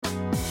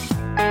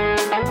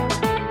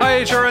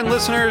HRN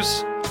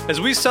listeners.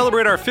 As we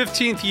celebrate our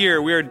 15th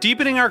year, we are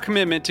deepening our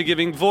commitment to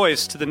giving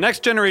voice to the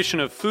next generation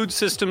of food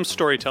systems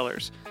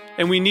storytellers,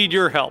 and we need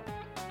your help.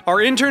 Our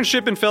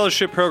internship and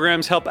fellowship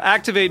programs help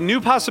activate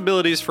new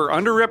possibilities for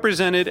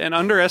underrepresented and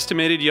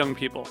underestimated young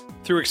people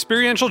through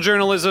experiential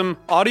journalism,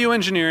 audio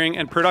engineering,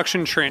 and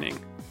production training.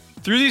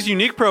 Through these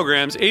unique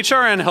programs,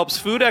 HRN helps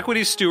food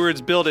equity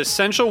stewards build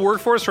essential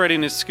workforce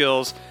readiness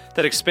skills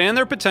that expand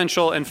their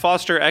potential and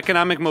foster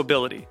economic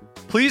mobility.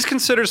 Please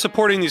consider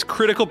supporting these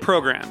critical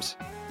programs.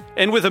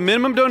 And with a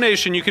minimum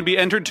donation, you can be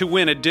entered to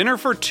win a dinner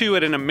for two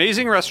at an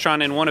amazing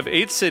restaurant in one of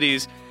 8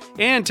 cities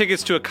and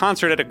tickets to a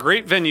concert at a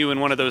great venue in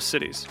one of those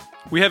cities.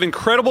 We have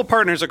incredible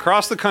partners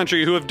across the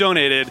country who have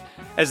donated,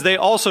 as they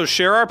also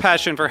share our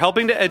passion for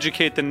helping to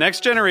educate the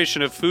next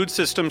generation of food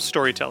systems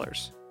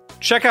storytellers.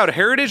 Check out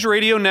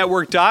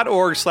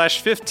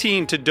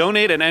heritageradionetwork.org/15 to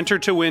donate and enter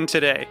to win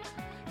today.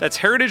 That's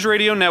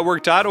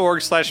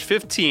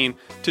heritageradionetwork.org/15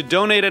 to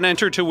donate and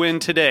enter to win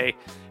today.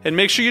 And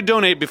make sure you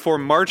donate before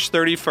March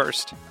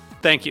 31st.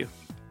 Thank you.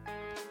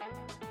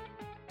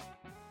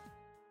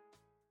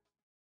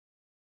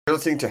 You're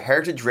listening to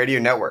Heritage Radio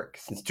Network.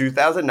 Since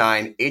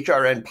 2009,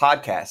 HRN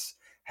podcasts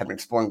have been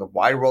exploring the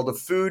wide world of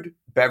food,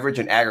 beverage,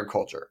 and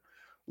agriculture.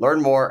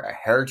 Learn more at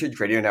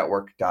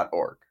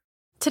heritageradionetwork.org.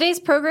 Today's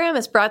program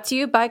is brought to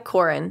you by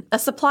Korin, a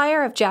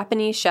supplier of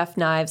Japanese chef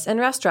knives and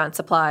restaurant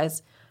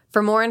supplies.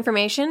 For more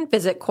information,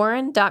 visit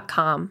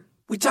Korin.com.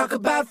 We talk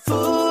about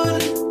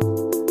food.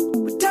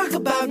 We talk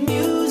about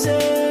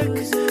music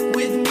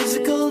with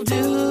musical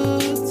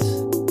dudes.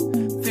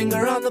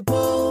 Finger on the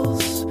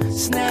pulse,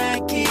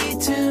 snacky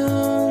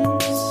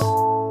tunes.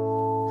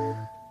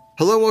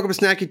 Hello, welcome to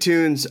Snacky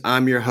Tunes.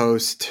 I'm your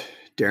host,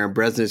 Darren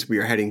Bresnes. We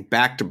are heading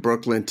back to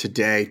Brooklyn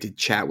today to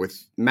chat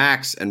with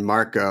Max and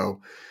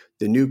Marco,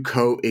 the new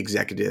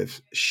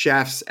co-executive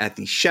chefs at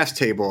the Chef's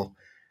Table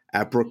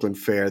at Brooklyn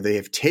Fair. They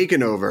have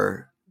taken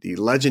over the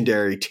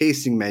legendary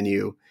tasting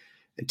menu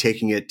and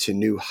taking it to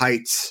new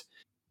heights.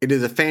 It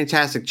is a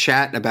fantastic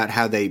chat about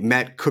how they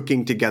met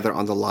cooking together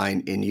on the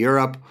line in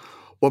Europe,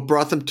 what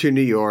brought them to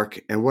New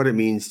York, and what it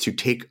means to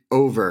take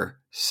over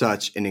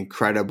such an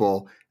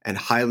incredible and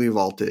highly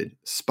vaulted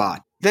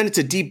spot. Then it's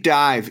a deep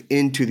dive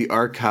into the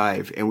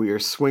archive, and we are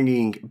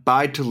swinging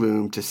by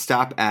Tulum to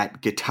stop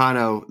at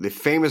Gitano, the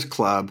famous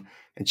club,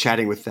 and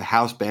chatting with the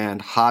house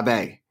band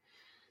Håbe.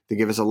 They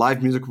give us a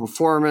live musical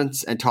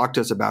performance and talk to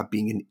us about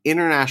being an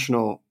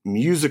international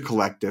music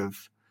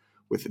collective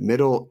with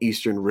Middle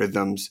Eastern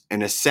rhythms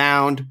and a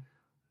sound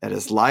that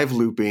is live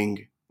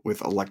looping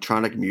with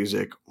electronic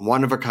music,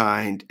 one of a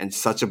kind, and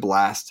such a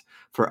blast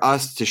for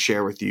us to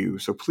share with you.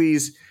 So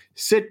please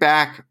sit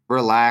back,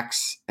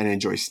 relax, and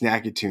enjoy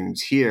Snacky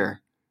Tunes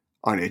here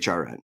on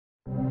HRN.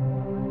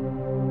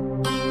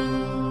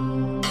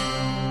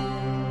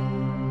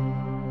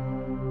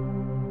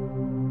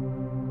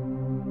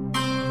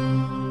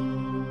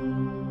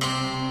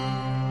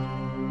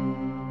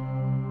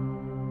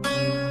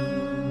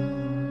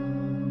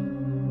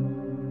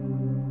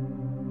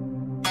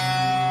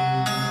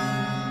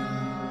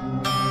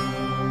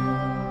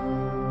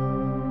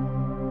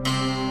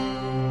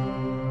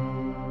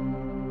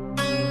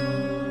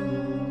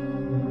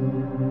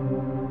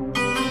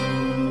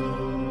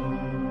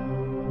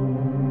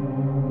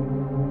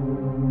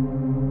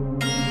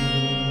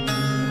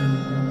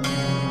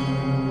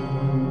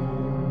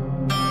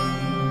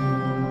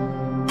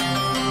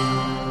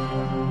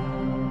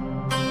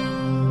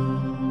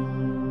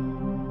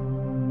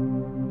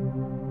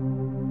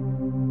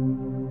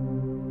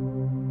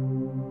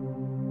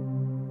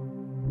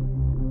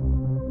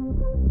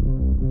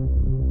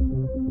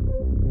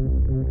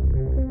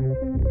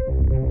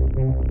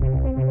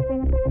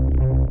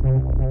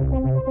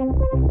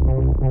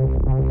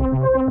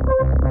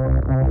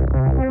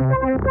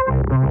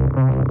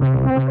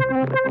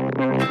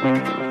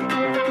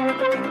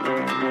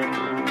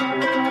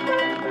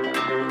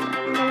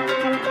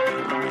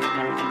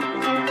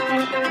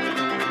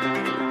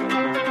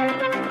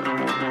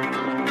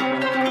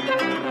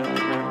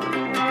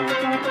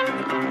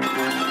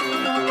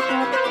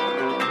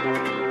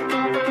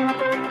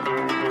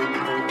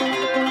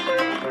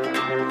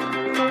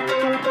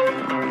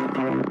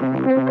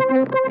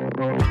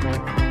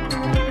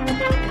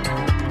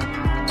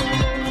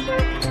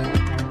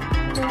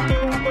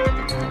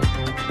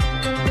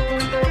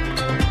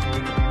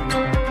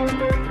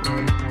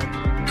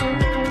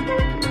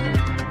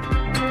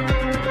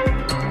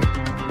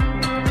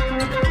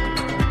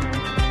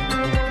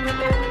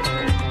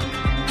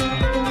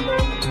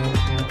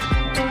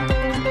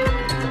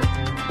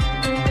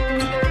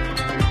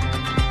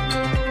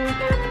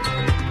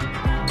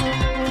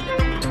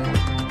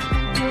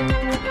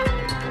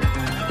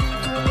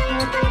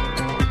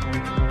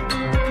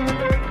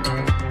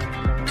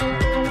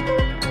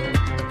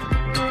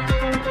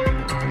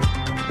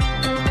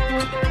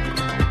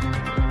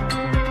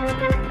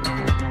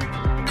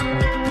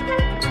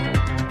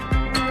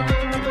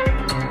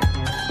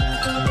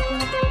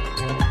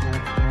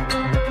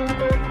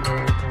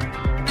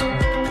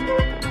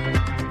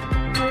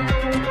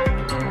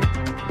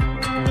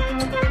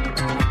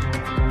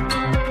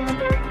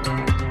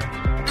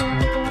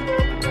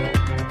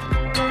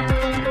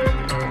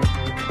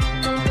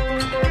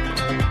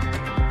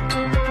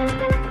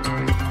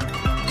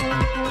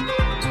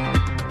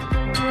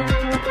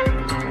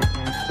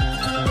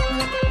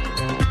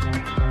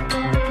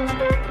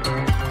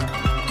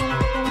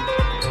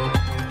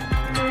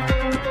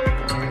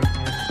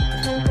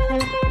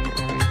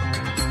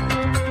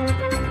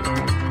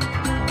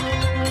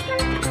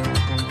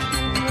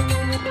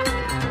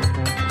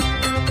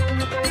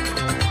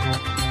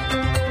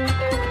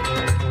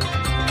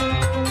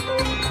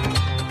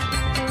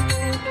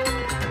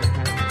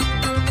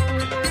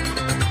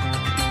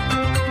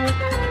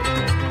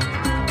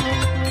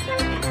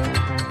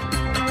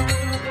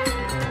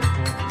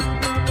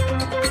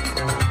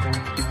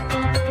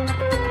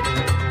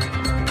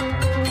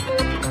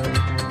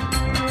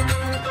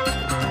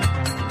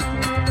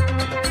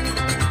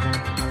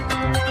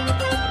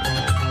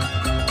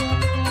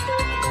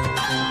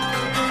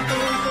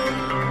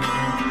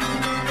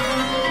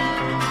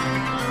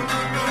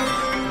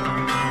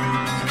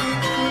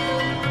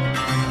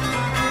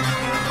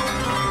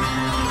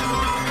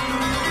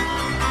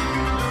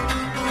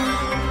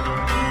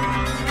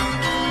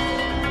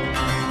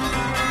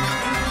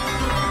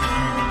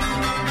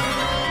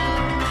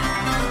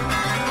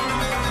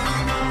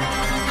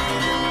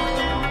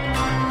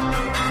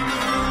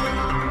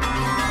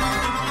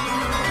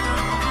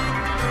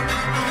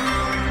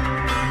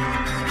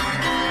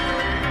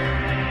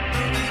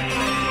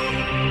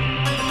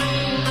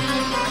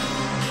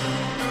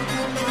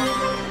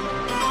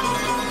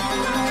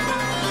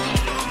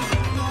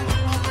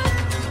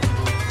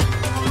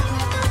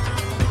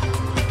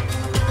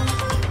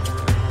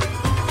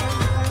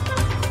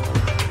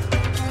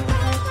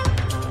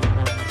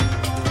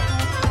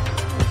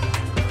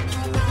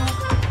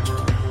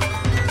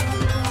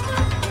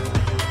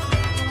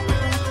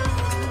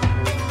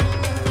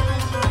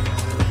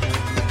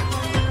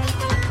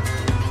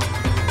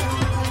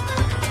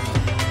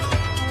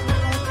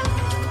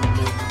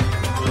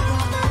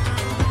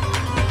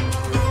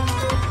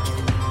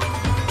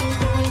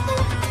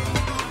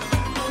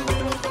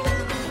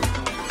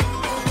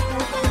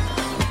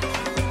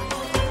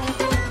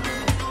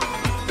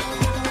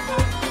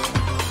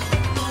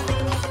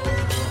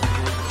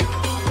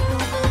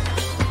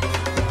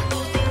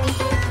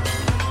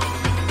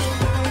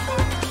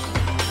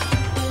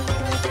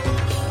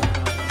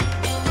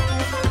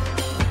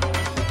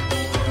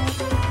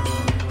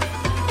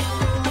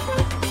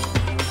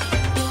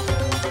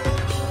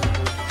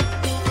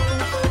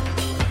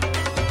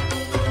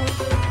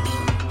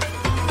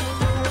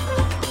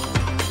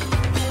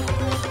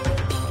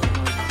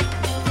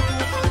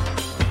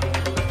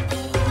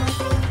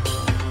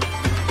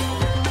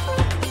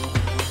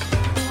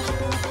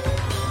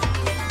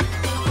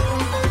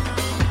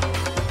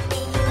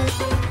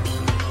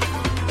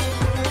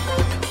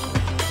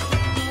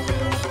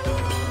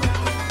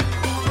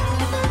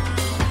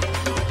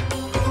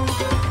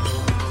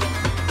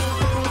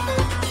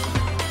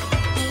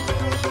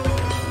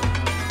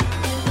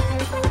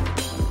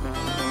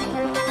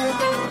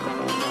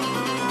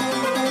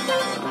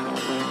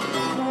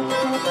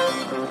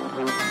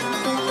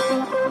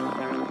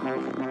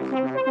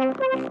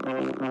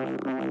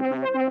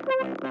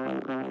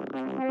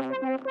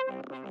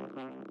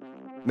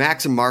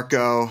 Max and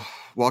Marco,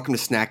 welcome to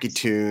Snacky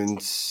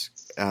Tunes.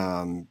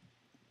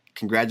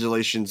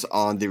 Congratulations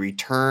on the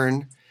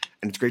return,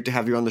 and it's great to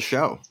have you on the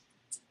show.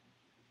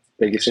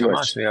 Thank you so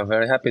much. We are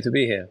very happy to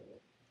be here.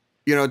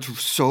 You know,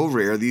 it's so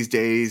rare these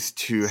days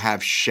to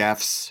have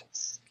chefs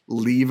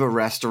leave a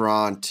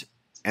restaurant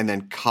and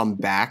then come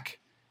back.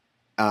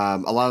 A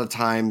lot of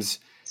times,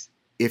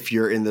 if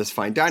you're in this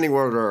fine dining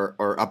world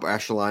or upper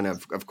echelon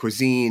of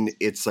cuisine,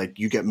 it's like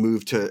you get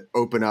moved to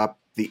open up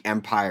the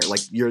empire. Like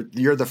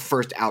you're the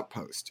first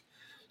outpost.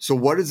 So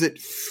what does it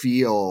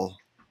feel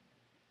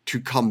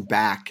to come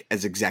back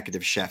as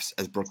executive chefs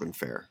as Brooklyn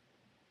Fare?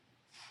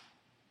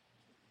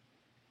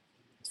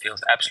 It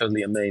feels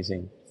absolutely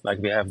amazing. Like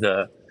we have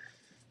the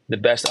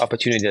best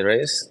opportunity there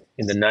is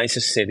in the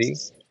nicest city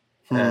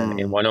and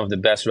in one of the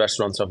best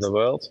restaurants of the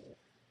world.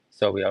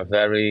 So we are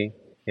very,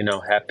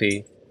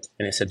 happy,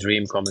 and it's a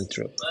dream coming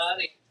true.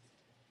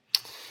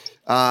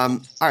 All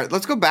right,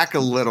 let's go back a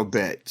little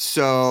bit.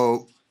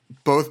 So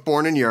both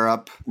born in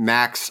Europe.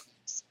 Max,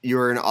 you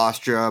were in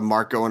Austria,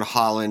 Marco in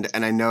Holland,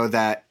 and I know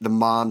that the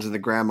moms and the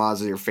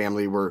grandmas of your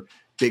family were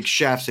big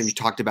chefs, and you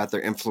talked about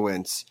their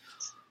influence.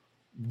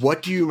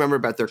 What do you remember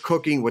about their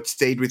cooking? What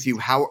stayed with you?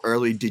 How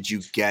early did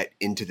you get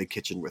into the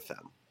kitchen with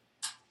them?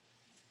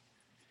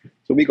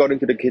 So we got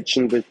into the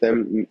kitchen with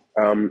them.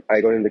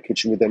 I got in the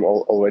kitchen with them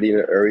already in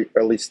an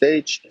early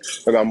stage.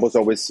 My mom was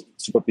always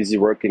super busy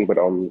working, but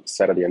on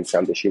Saturday and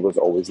Sunday, she was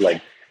always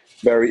like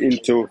very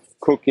into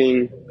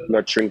cooking,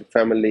 nurturing the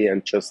family,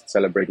 and just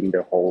celebrating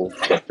the whole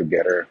get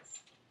together.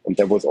 And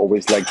that was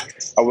always like,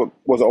 I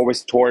was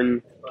always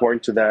torn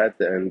to that,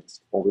 and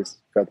always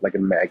felt like a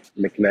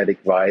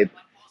magnetic vibe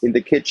in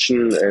the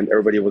kitchen, and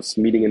everybody was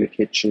meeting in the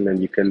kitchen,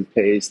 and you can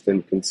taste and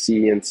you can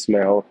see and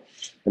smell,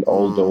 and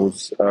all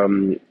those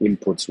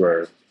inputs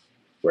were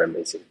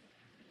amazing.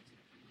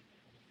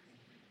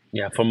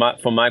 Yeah, for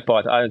my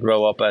part, I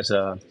grew up as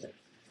a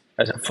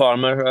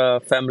farmer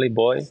family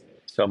boy.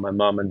 So my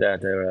mom and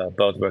dad, they're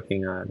both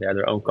working. They had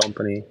their own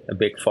company, a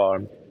big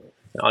farm.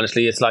 And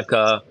honestly, it's like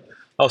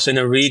also in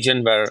a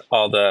region where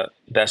all the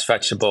best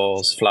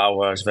vegetables,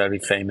 flowers, very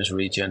famous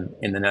region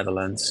in the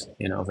Netherlands.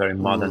 Very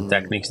modern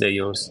techniques they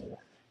use.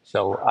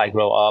 So I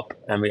grew up,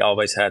 and we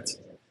always had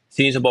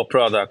seasonable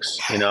products.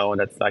 And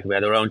that's like we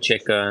had our own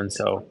chicken.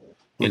 So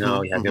you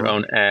have your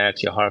own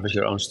eggs. You harvest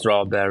your own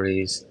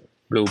strawberries,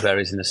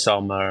 blueberries in the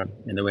summer.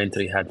 In the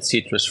winter, you had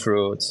citrus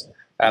fruits,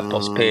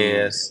 apples,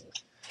 pears.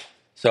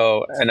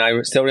 So, and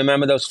I still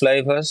remember those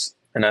flavors,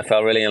 and I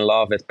fell really in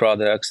love with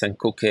products and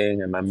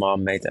cooking, and my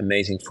mom made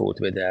amazing food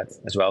with that,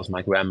 as well as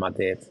my grandma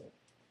did.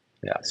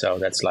 Yeah, so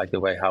that's like the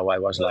way how I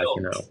was like,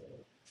 it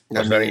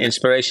was very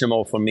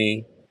inspirational for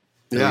me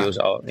to use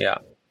all,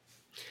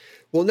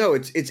 Well, no,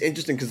 it's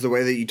interesting because the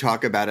way that you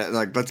talk about it,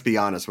 like, let's be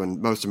honest,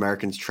 when most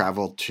Americans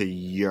travel to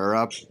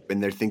Europe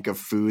and they think of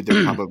food,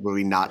 they're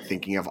probably not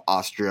thinking of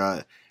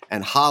Austria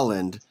and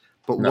Holland.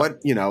 But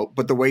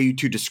but the way you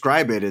two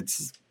describe it,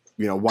 it's,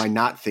 why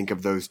not think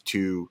of those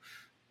two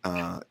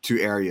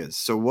areas?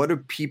 So what do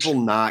people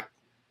not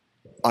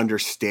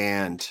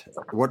understand?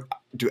 What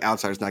do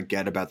outsiders not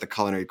get about the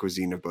culinary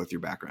cuisine of both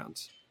your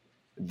backgrounds,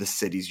 the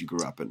cities you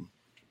grew up in?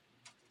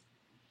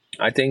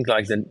 I think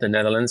like the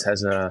Netherlands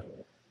has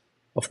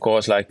of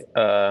course, like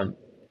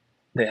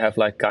they have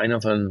like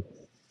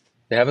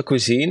they have a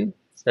cuisine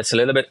that's a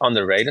little bit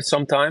underrated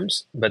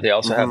sometimes, but they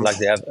also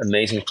they have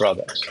amazing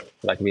products.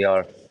 Like we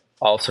are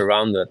all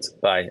surrounded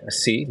by a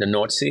sea, the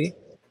North Sea.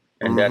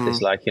 And that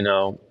is like,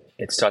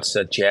 it's such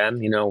a gem.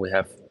 We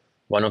have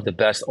one of the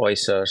best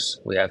oysters.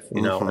 We have,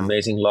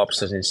 amazing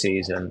lobsters in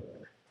season.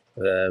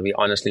 We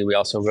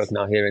also work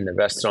now here in the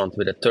restaurant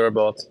with a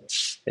turbot.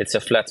 It's a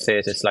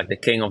flatfish. It's like the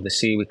king of the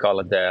sea, we call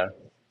it there.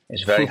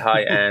 It's very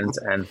high end.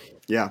 And,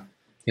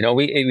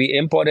 we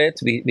import it.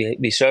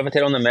 We serve it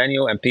here on the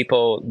menu, and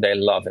people, they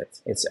love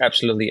it. It's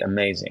absolutely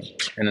amazing.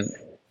 And,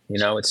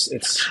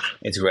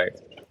 it's great.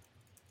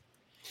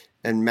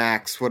 And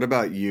Max, what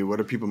about you? What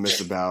do people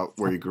miss about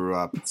where you grew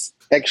up?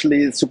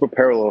 Actually, it's super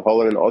parallel,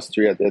 Holland and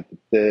Austria. That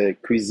the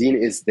cuisine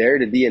is there,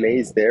 the DNA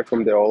is there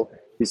from the all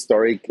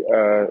historic,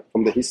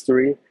 from the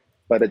history.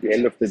 But at the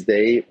end of the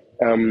day,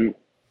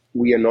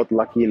 we are not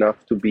lucky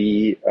enough to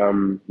be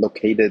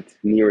located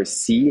near a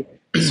sea.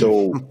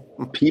 So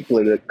people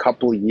in a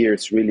couple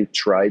years really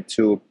try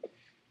to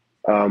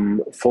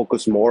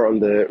focus more on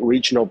the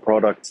regional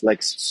products,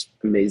 like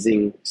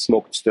amazing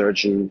smoked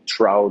sturgeon,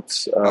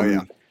 trout,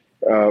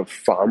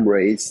 farm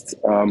raised,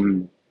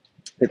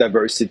 the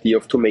diversity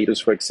of tomatoes,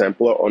 for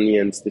example, or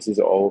onions. This is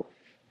all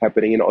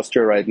happening in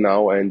Austria right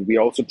now, and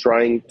we're also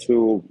trying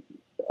to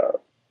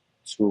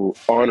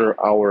honor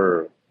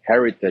our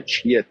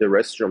heritage here at the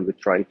restaurant. We're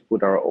trying to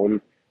put our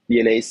own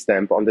DNA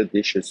stamp on the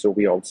dishes. So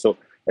we also,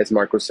 as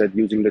Marco said,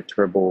 using the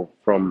turbo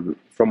from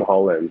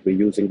Holland. We're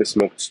using the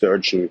smoked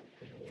sturgeon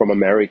from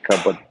America,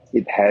 but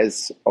it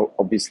has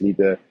obviously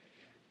the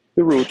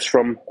roots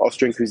from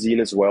Austrian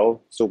cuisine as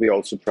well. So we're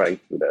also trying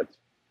to do that.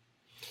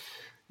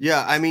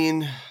 Yeah, I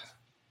mean,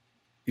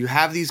 you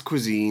have these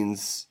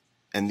cuisines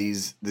and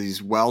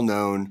these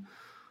well-known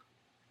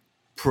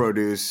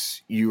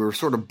produce, you were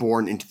sort of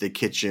born into the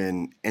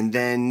kitchen, and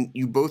then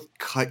you both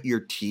cut your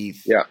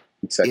teeth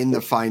in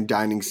the fine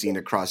dining scene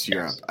across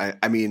Europe.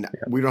 I mean,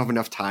 we don't have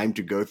enough time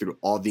to go through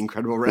all the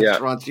incredible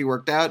restaurants you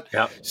worked at.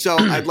 Yeah. So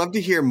I'd love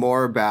to hear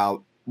more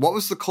about what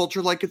was the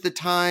culture like at the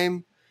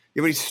time?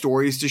 You have any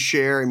stories to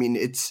share? I mean,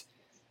 it's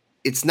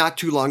not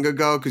too long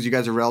ago because you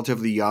guys are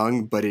relatively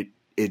young, but it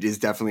is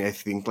definitely, I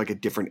think, like a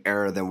different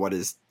era than what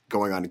is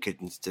going on in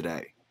kitchens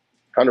today.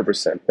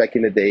 100%. Back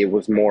in the day, it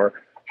was more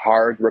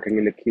hard working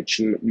in the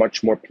kitchen.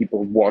 Much more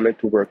people wanted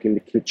to work in the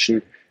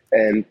kitchen.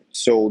 And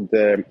so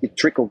it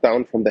trickled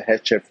down from the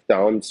head chef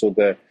down. So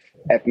the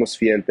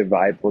atmosphere and the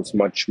vibe was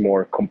much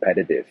more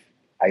competitive,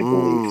 I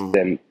believe,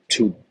 than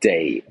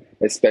today.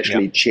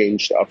 Especially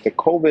changed after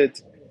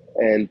COVID.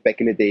 And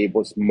back in the day, it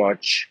was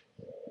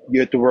you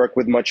had to work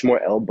with much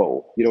more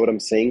elbow. You know what I'm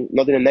saying?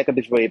 Not in a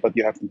negative way, but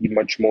you have to be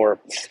much more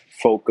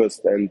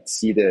focused and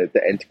see the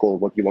end goal,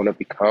 what you want to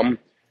become.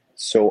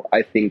 So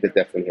I think that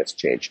definitely has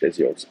changed, as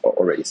you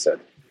already said.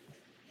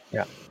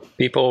 Yeah.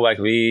 People like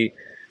we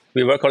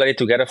work already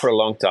together for a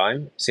long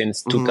time.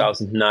 Since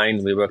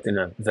 2009, we worked in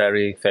a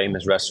very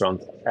famous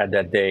restaurant at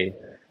that day.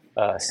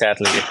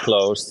 Sadly, it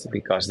closed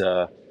because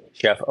the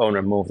chef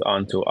owner moved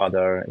on to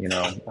other,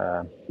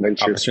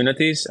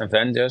 opportunities and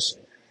ventures.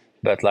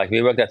 But like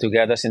we worked there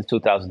together since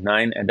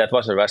 2009, and that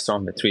was a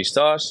restaurant with 3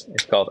 stars.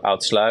 It's called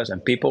Outsluis,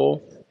 and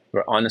people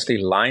were honestly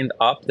lined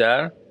up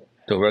there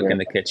to work in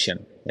the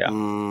kitchen. Yeah.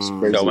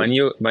 So when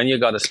you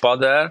got a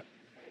spot there,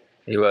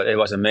 it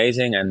was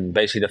amazing. And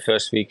basically the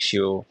first weeks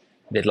you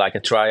did like a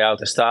tryout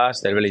the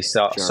stars. They really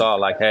saw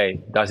like, hey,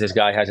 does this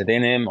guy has it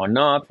in him or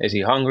not? Is he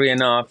hungry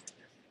enough?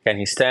 Can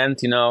he stand?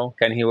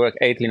 Can he work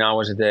 18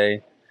 hours a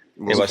day?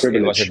 It was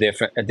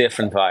a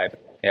different vibe.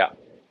 Yeah.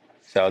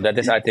 So that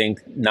is, I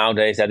think,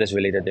 nowadays that is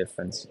really the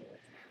difference.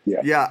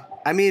 Yeah.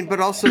 I mean, but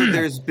also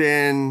there's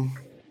been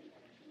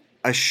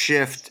a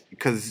shift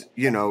because,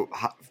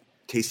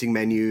 tasting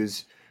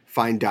menus,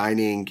 fine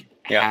dining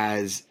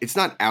it's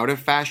not out of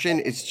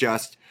fashion. It's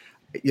just,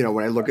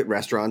 when I look at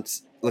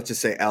restaurants, let's just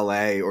say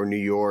LA or New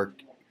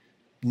York,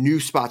 new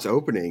spots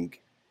opening,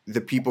 the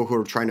people who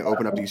are trying to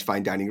open up these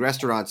fine dining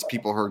restaurants,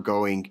 people who are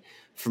going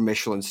for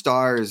Michelin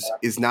stars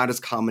is not as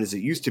common as it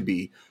used to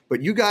be.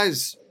 But you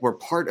guys were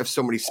part of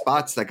so many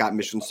spots that got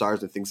Michelin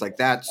stars and things like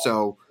that.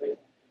 So,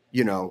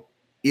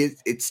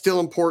 it's still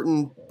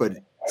important, but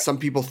some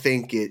people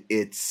think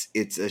it's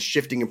a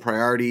shifting in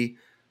priority.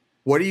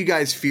 What do you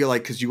guys feel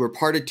like? Because you were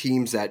part of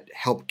teams that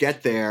helped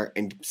get there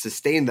and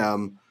sustain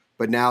them,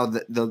 but now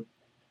the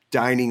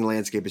dining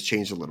landscape has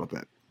changed a little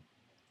bit.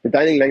 The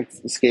dining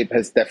landscape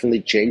has definitely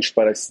changed,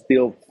 but I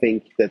still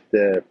think that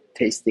the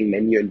tasting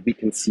menu, and we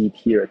can see it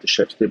here at the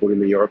Chef's Table in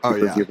New York,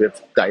 because you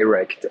have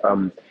direct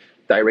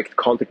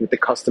contact with the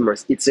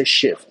customers. It's a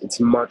shift. It's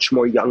much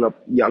more younger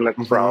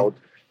crowd.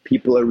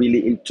 People are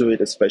really into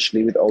it,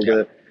 especially with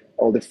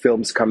all the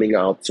films coming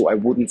out. So I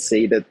wouldn't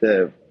say that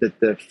the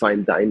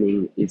fine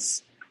dining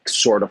is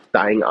sort of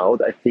dying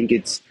out. I think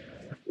it's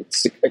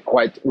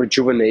quite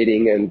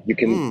rejuvenating, and you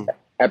can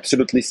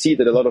absolutely see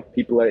that a lot of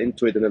people are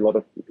into it, and a lot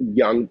of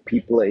young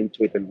people are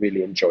into it and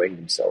really enjoying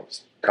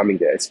themselves coming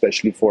there,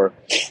 especially for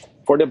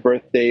their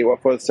birthday or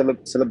for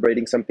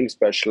celebrating something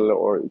special.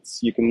 Or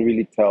you can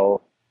really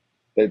tell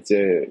that it's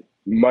a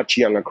much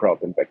younger crowd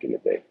than back in the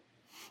day.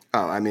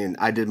 Oh, I mean,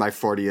 I did my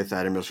 40th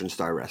at a Michelin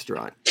star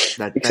restaurant.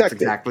 That's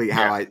exactly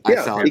how I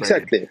celebrated.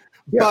 Exactly.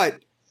 Yeah. But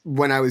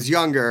when I was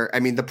younger, I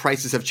mean, the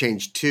prices have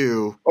changed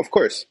too. Of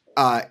course.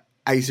 I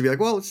used to be like,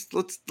 well,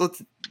 let's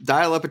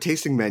dial up a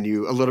tasting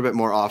menu a little bit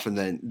more often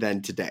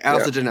than today. I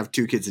also didn't have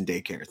 2 kids in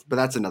daycares, but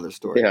that's another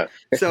story. Yeah.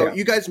 So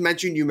you guys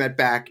mentioned you met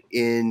back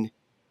in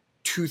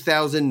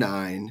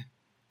 2009.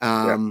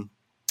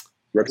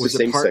 Worked the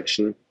same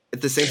section.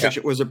 At the same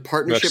section, was a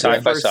partnership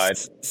side by side.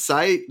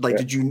 Site? Like,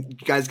 did you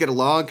guys get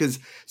along? Because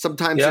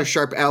sometimes there's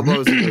sharp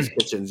elbows in those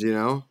kitchens,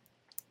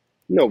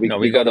 No,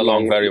 we got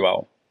along very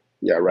well.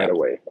 Yeah, right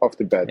away, off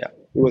the bat. Yeah.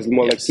 It was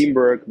more like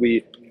teamwork.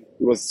 It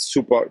was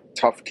super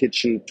tough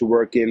kitchen to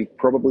work in.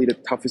 Probably the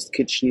toughest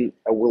kitchen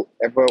we will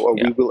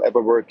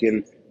ever work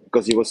in,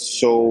 because it was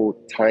so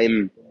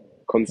time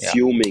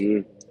consuming.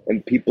 Yeah.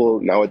 And people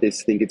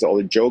nowadays think it's all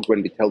a joke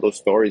when we tell those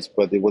stories,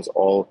 but it was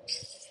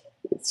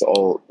that's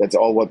all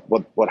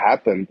what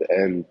happened.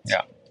 And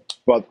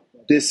but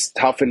this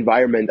tough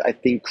environment, I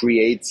think,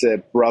 creates a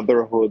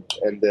brotherhood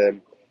and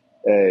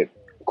a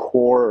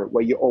core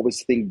where you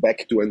always think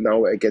back to. And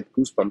now I get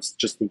goosebumps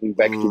just thinking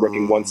back to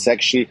working one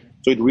section.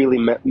 So it really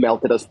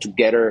melted us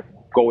together,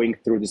 going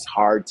through these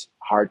hard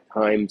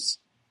times,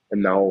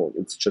 and now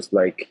it's just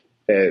like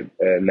a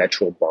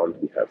natural bond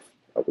we have,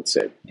 I would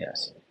say.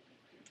 Yes,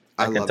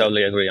 I can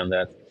totally agree on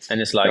that.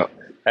 And it's like,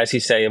 as you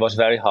say, it was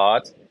very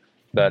hard.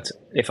 But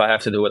if I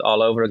have to do it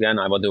all over again,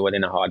 I will do it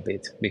in a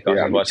heartbeat, because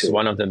it was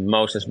one of the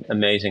most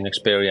amazing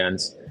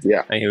experience.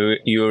 Yeah. And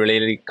you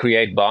really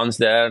create bonds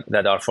there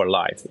that are for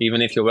life.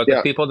 Even if you work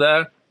with people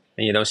there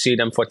and you don't see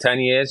them for 10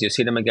 years, you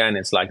see them again,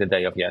 it's like the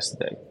day of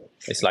yesterday.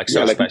 It's like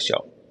so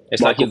special.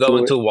 It's like you go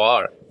into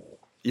war.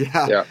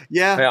 Yeah.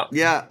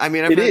 I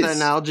mean, I've heard that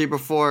analogy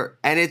before,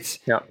 and it's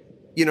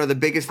the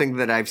biggest thing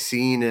that I've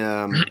seen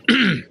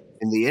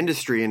in the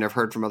industry, and I've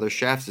heard from other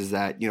chefs, is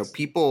that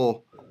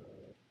people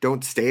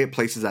don't stay at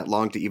places that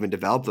long to even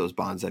develop those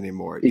bonds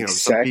anymore. Exactly.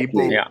 Some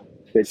people,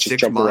 they just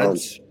 6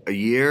 months, a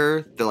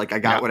year, they're like, I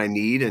got what I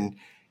need, and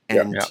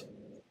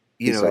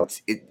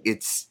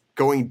it's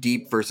going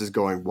deep versus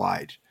going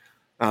wide,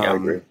 I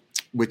agree.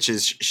 which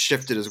is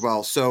shifted as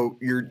well. So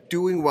you're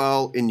doing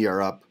well in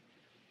Europe.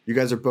 You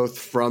guys are both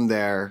from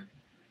there.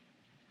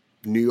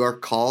 New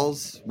York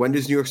calls. When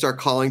does New York start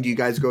calling? Do you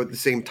guys go at the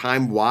same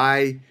time?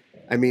 Why?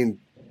 I mean,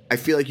 I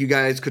feel like you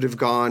guys could have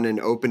gone and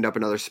opened up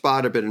another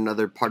spot or been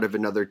another part of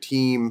another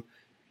team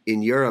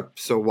in Europe.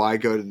 So why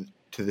go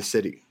to the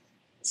city?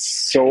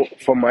 So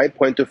from my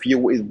point of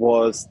view, it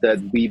was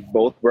that we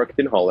both worked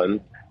in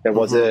Holland. There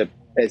was a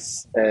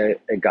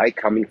guy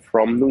coming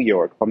from New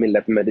York, from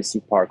 11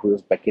 Madison Park, who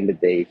was back in the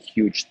day a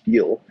huge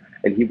deal.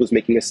 And he was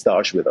making a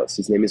stage with us.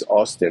 His name is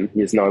Austin.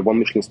 He is now a 1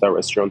 Michelin star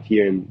restaurant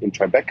here in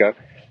Tribeca.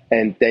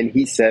 And then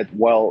he said,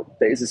 well,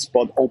 there is a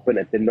spot open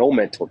at the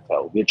Nomad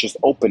Hotel. We're just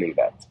opening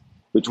that,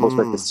 which was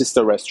like the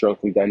sister restaurant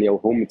from Daniel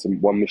Home. It's a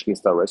 1 Michelin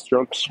star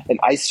restaurant. And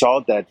I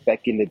saw that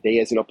back in the day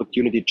as an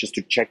opportunity just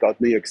to check out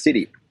New York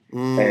City.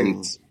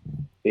 And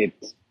it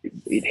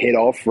hit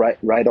off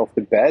right off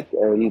the bat.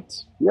 And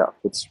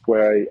that's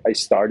where I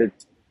started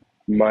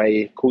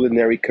my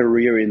culinary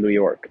career in New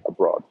York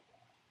abroad.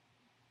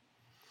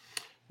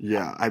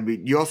 Yeah, I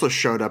mean, you also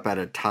showed up at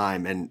a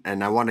time,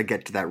 and I want to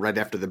get to that right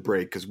after the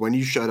break, because when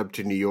you showed up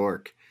to New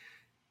York,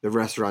 the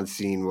restaurant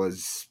scene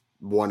was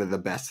one of the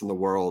best in the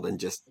world, and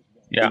just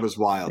it was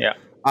wild. Yeah.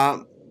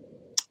 All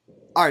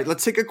right,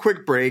 let's take a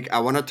quick break.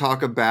 I want to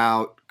talk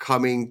about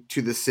coming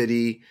to the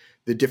city,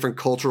 the different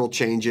cultural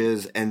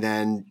changes, and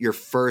then your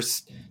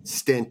first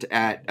stint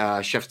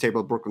at Chef's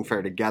Table Brooklyn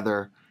Fare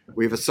together.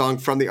 We have a song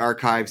from the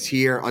archives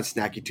here on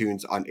Snacky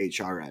Tunes on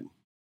HRN.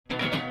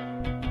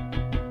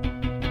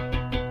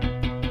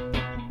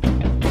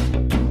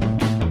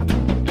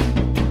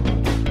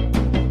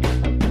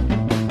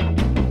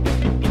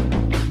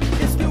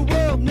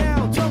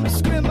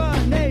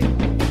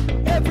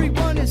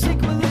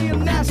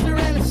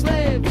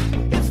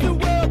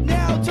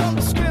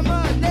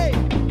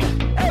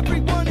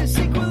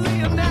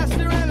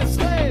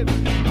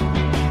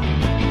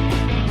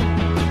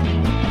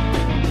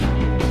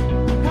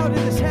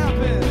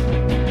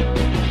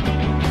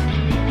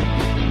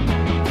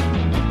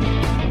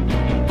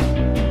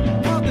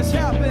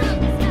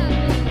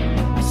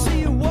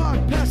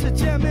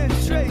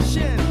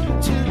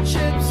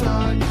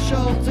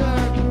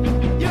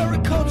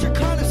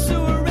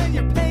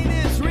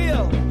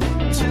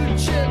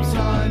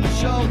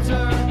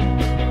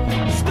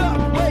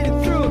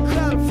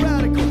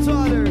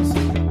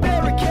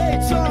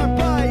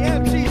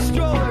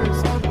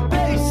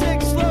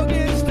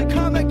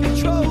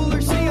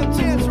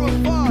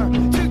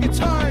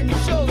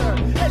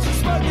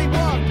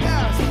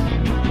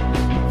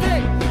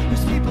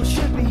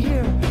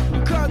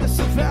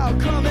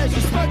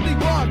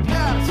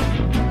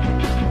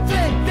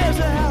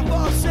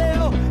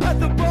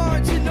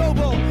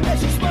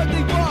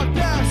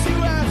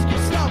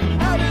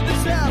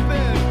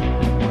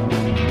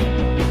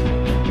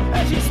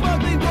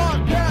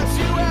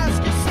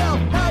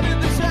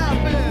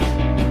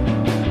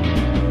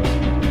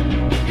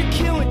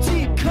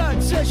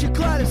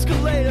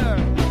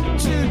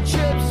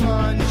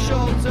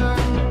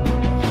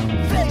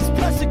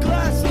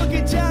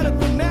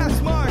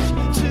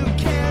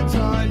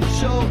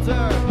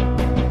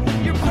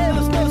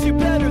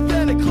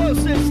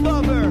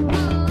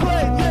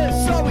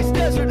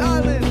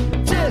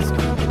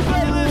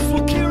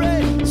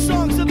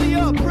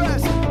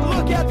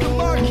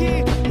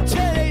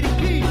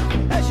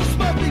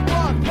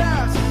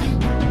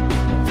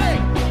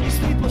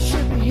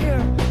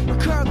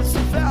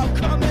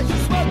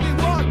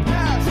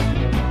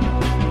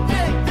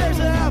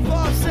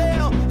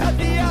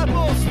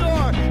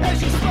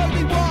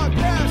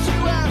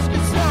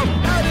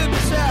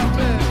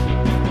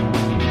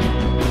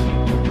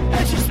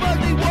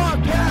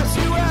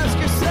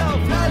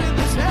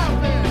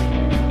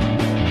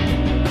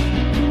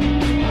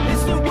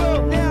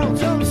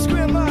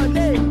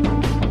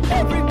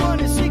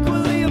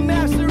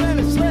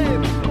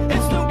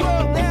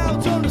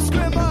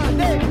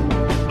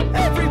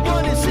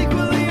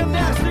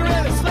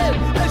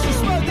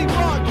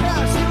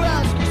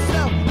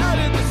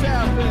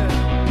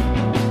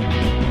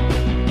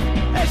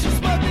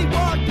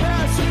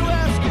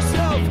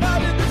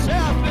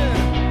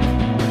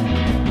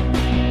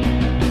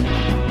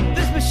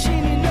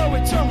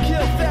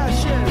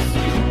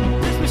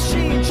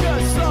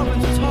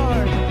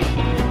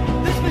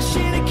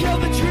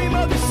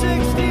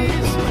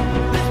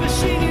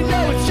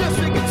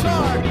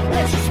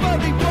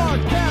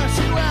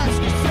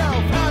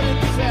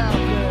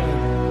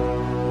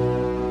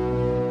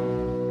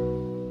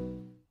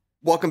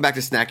 Welcome back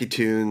to Snacky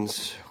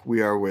Tunes.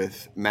 We are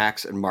with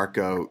Max and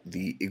Marco,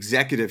 the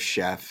executive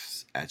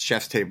chefs at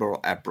Chef's Table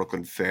at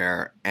Brooklyn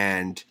Fare.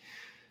 And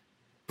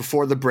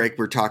before the break,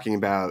 we're talking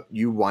about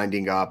you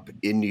winding up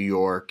in New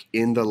York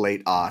in the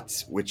late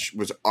aughts, which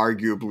was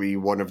arguably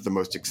one of the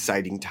most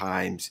exciting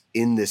times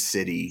in this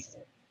city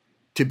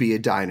to be a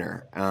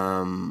diner.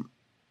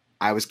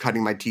 I was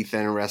cutting my teeth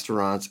in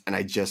restaurants, and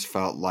I just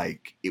felt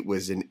like it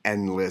was an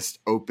endless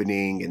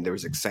opening, and there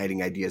was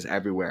exciting ideas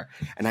everywhere.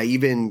 And I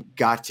even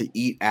got to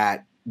eat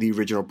at the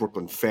original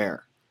Brooklyn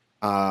Fair,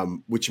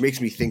 which makes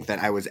me think that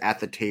I was at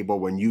the table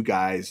when you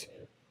guys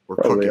were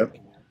Probably,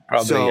 cooking. yeah.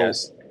 Probably, So,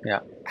 yes.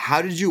 Yeah.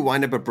 how did you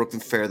wind up at Brooklyn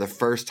Fair the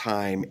first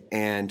time,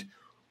 and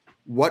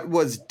what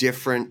was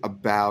different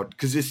about,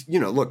 because this,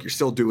 look, you're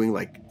still doing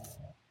like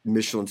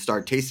Michelin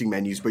star tasting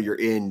menus, but you're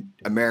in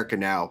America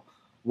now.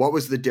 What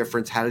was the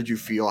difference? How did you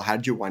feel? How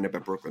did you wind up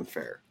at Brooklyn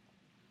Fair?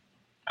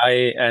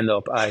 I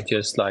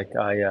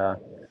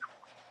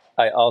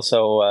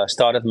also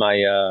started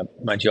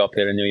my job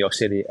here in New York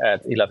City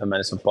at 11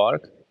 Madison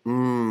Park.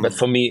 But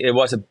for me, it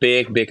was a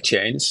big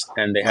change.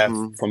 And they have,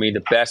 for me,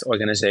 the best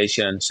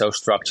organization, so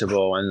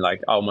structurable and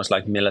like almost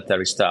like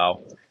military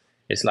style.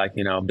 It's like,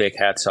 big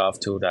hats off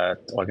to that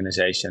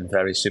organization.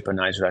 Very super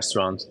nice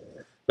restaurant.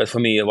 But for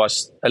me, it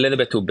was a little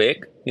bit too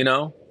big,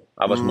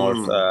 I was more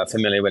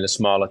familiar with a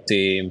smaller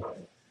team.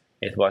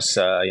 It was,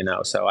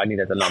 so I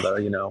needed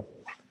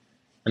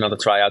another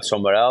tryout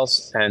somewhere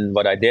else. And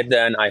what I did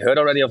then, I heard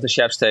already of the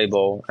chef's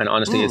table. And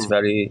honestly, it's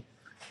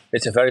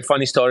a very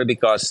funny story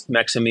because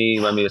Max and me,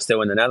 when we were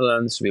still in the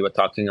Netherlands, we were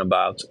talking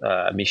about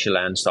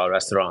Michelin star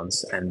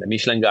restaurants. And the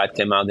Michelin Guide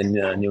came out in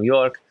New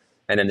York.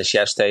 And then the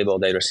chef's table,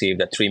 they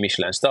received 3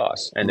 Michelin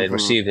stars. And they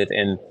received it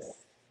in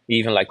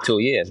even like 2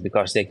 years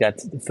because they got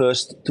the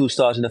first 2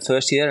 stars in the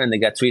first year and they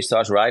got 3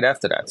 stars right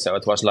after that. So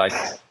it was like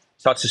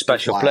such a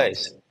special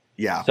place.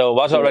 Yeah. So it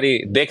was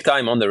already big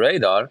time on the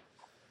radar.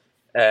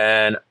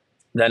 And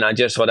then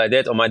what I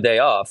did on my day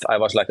off, I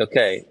was like,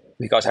 okay,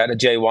 because I had a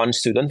J1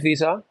 student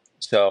visa.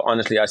 So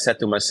honestly, I said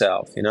to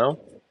myself, they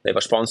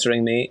were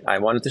sponsoring me. I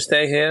wanted to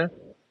stay here,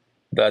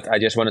 but I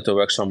just wanted to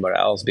work somewhere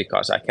else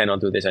because I cannot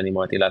do this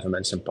anymore at 11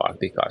 Madison Park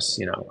because,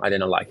 I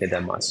didn't like it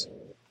that much.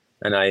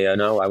 And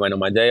I went on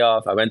my day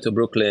off. I went to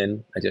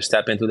Brooklyn. I just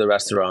stepped into the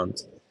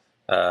restaurant.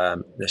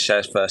 The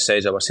chef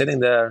Cesar was sitting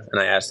there, and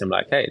I asked him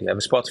like, "Hey, do you have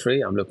a spot free?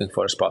 I'm looking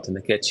for a spot in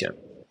the kitchen."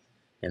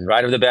 And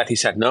right off the bat, he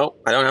said, "No,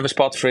 I don't have a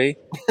spot free."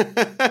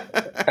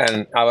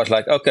 And I was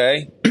like,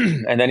 "Okay."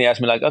 And then he asked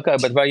me like, "Okay,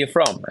 but where are you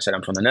from?" I said,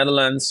 "I'm from the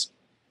Netherlands,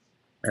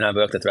 and I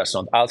worked at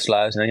restaurant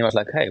Oudsluis." And then he was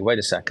like, "Hey, wait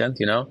a second,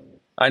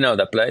 I know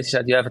that place." He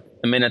said, "You have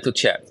a minute to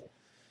chat."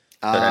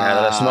 So then I had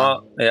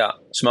a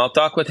small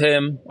talk with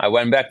him. I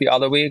went back the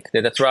other week,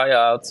 did a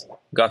tryout,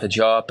 got a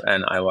job,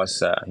 and I was,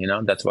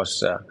 that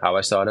was how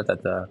I started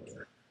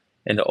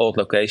in the old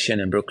location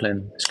in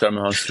Brooklyn,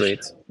 Skirmihorn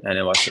Street, and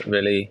it was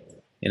really,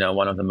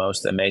 one of the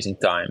most amazing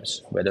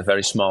times with a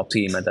very small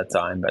team at that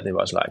time. But it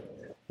was like,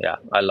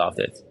 I loved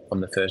it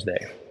from the first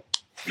day.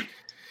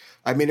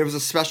 I mean, it was a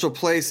special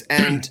place,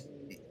 and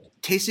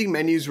tasting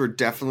menus were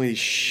definitely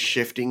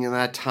shifting in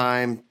that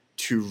time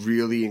to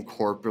really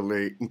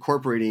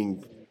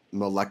incorporating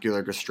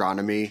molecular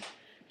gastronomy.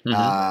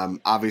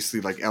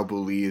 Obviously, like El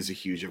Bulli is a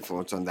huge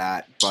influence on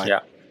that.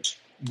 But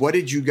what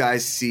did you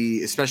guys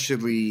see,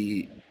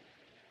 especially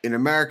in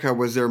America?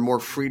 Was there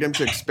more freedom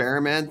to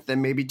experiment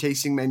than maybe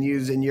tasting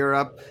menus in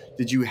Europe?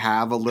 Did you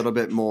have a little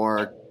bit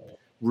more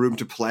room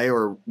to play,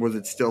 or was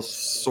it still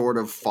sort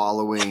of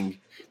following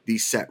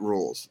these set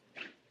rules?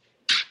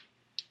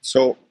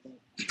 So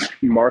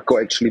Marco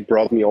actually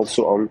brought me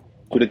also on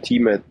to the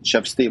team at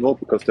Chef's Table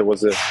because there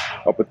was an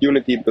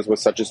opportunity because it was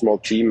such a small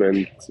team,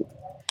 and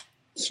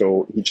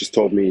so he just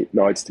told me,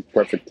 "No, it's the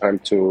perfect time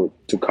to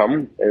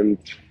come." And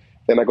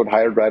then I got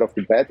hired right off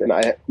the bat, and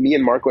me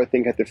and Marco, I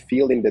think, had the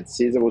feeling that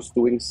Cesar was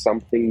doing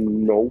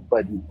something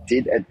nobody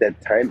did at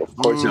that time. Of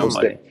course, it was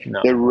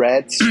the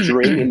red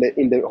string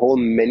in the whole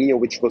menu,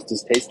 which was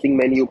this tasting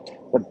menu.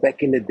 But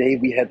back in the day,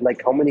 we had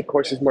like how many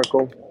courses,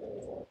 Marco?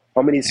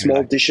 How many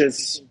small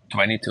dishes?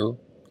 22.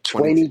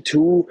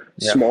 22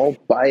 small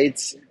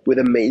bites with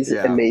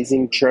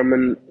amazing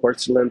German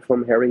porcelain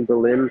from Herring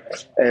Berlin,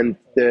 and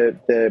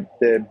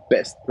the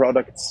best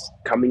products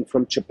coming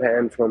from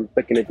Japan, from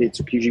back in the day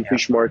Tsukiji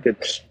Fish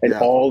Market, and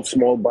all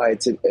small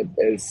bites,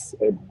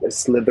 a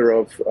slither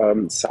of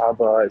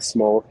saba, a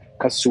small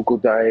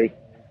kasuko dai.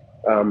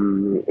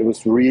 It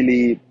was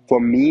really,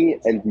 for me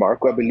and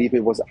Marco, I believe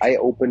it was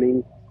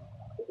eye-opening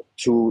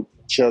to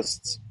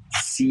just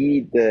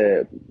see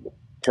the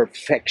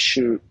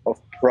perfection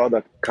of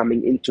product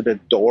coming into the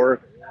door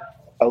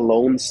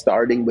alone,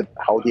 starting with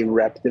how they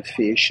wrap the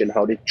fish and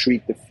how they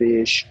treat the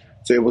fish.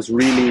 So it was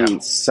really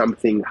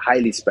something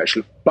highly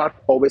special, but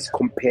always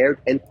compared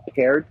and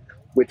paired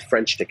with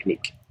French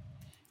technique.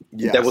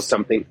 Yes. That was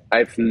something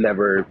I've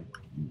never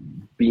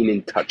been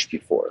in touch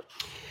before.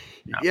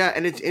 Yeah,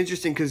 and it's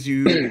interesting because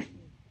you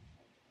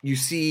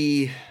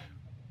see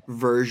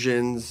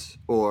versions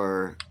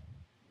or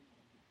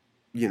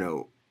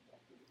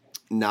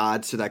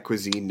nods to that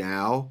cuisine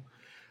now,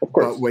 of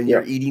course, but when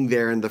you're eating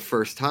there in the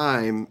first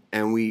time,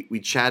 and we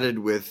chatted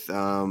with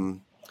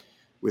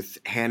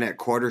Hannah at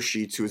Quarter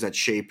Sheets, who was at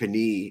Chez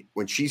Panisse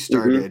when she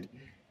started,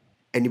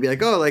 and you'd be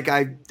like, oh, like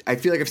I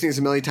feel like I've seen this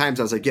a million times.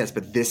 I was like, yes,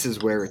 but this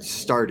is where it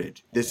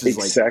started. This is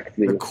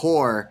Exactly. like the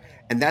core,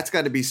 and that's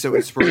got to be so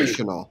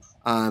inspirational.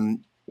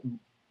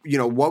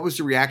 What was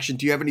the reaction?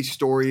 Do you have any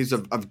stories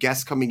of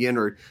guests coming in,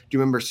 or do you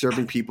remember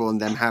serving people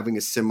and them having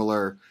a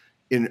similar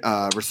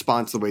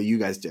response the way you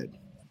guys did?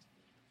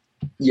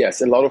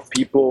 Yes, a lot of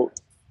people.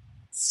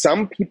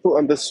 Some people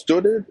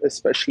understood it,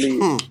 especially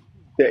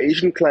the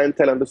Asian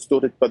clientele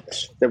understood it, but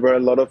there were a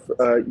lot of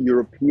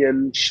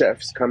European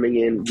chefs coming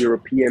in,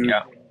 European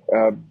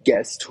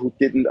guests who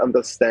didn't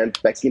understand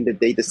back in the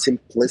day the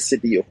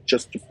simplicity of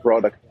just the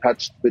product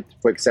touched with,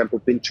 for example,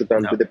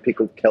 binchodan with a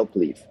pickled kelp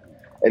leaf.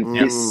 And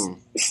this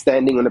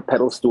standing on a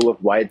pedestal of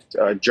white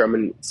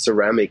German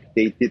ceramic,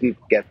 they didn't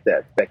get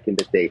that back in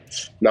the day.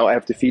 Now I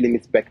have the feeling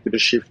it's back to the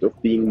shift of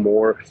being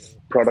more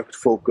product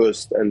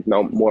focused, and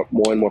now more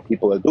and more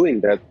people are doing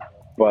that.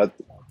 But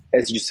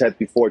as you said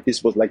before,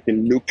 this was like the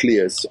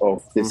nucleus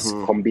of this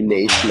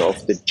combination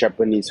of the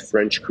Japanese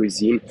French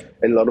cuisine,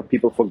 and a lot of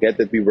people forget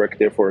that we worked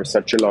there for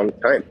such a long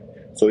time.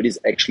 So it is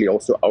actually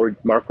also our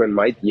Marco and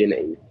my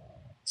DNA.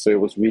 So it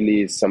was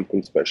really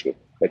something special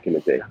back in the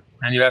day.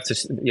 And you have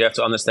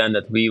to understand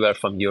that we were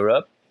from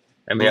Europe,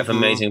 and we have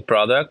amazing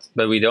product,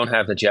 but we don't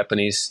have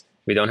access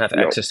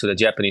to the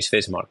Japanese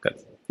fish market.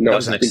 No, it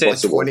doesn't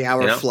exist.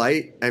 20-hour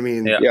flight. I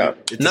mean, and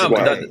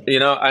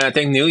I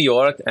think New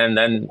York, and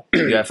then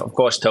you have, of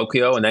course,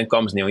 Tokyo, and then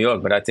comes New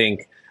York. But I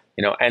think,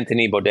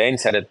 Anthony Bourdain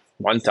said it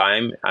one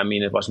time. I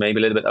mean, it was maybe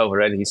a little bit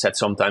overrated. He said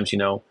sometimes,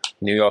 New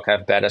York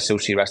have better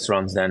sushi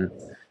restaurants than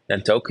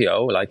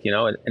Tokyo. Like,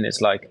 and it's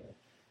like,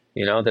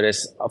 there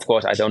is, of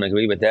course, I don't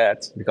agree with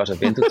that because I've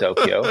been to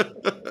Tokyo.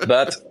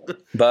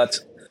 But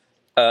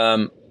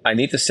I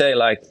need to say,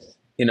 like,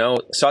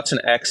 such an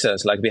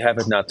access, like we have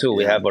it now too.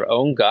 We have our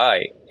own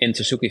guy in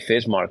Suzuki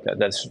Fish Market.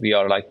 We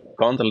are like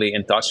constantly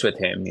in touch with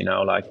him,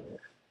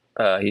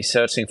 he's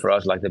searching for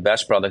us like the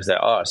best products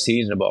there are,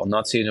 seasonable,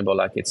 not seasonable.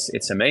 Like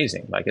it's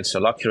amazing. Like it's so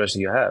luxurious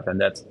you have.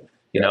 And that,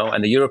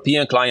 and the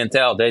European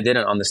clientele, they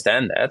didn't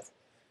understand that,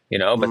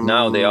 but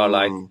now they are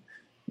like,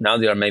 now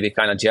they are maybe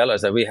kind of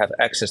jealous that we have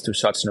access to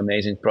such an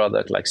amazing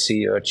product like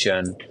sea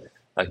urchin,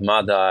 like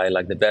madai,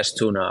 like the best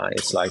tuna.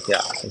 It's like,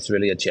 it's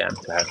really a gem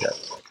to have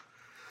that.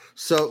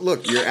 So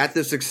look, you're at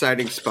this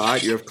exciting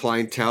spot. You have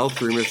clientele,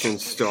 3 Michelin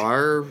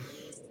star.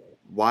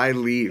 Why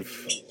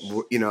leave?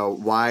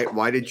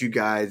 Why did you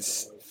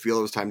guys feel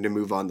it was time to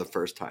move on the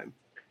first time?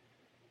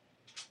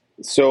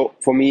 So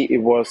for me, it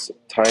was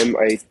time.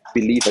 I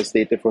believe I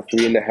stayed there for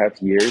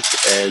 3.5 years,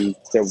 and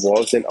there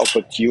was an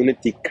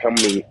opportunity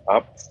coming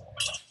up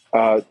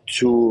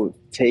to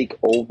take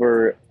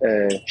over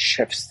a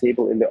chef's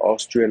table in the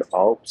Austrian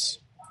Alps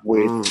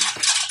with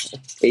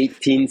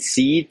 18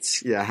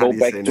 seats, go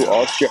back to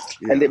Austria.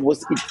 Yeah. And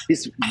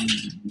this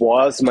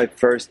was my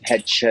first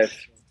head chef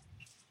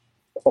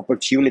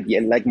opportunity.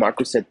 And like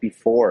Marco said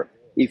before,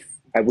 if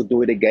I would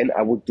do it again,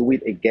 I would do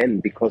it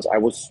again because I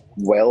was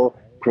well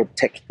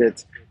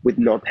protected with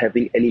not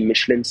having any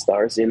Michelin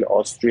stars in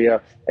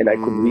Austria. And I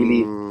could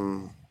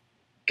really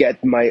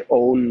get my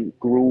own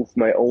groove,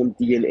 my own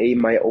DNA,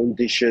 my own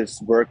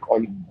dishes, work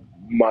on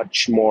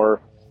much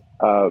more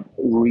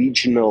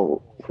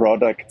regional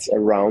products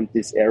around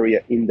this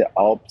area in the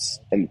Alps.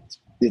 And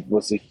it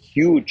was a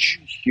huge,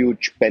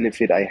 huge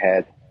benefit I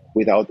had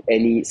without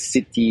any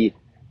city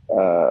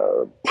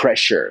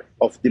pressure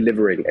of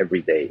delivering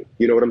every day.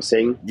 You know what I'm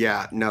saying?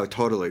 Yeah, no,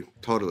 totally.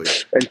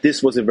 And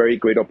this was a very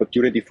great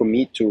opportunity for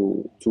me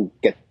to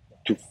get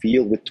to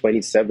feel with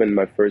 27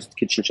 my first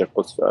kitchen chef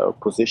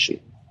position.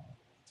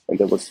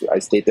 And I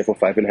stayed there for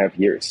 5.5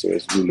 years. So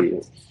it's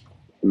really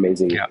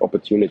amazing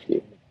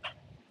opportunity.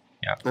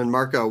 Yeah. And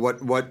Marco,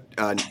 what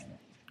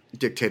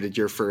dictated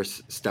your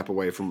first step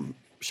away from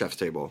chef's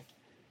table?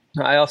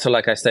 I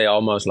stay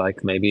almost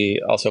like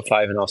maybe also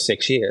 5.5,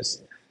 6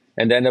 years.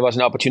 And then there was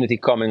an opportunity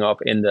coming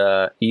up in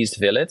the East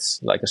Village,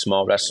 like a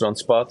small restaurant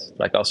spot,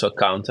 like also a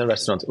counter,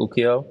 restaurant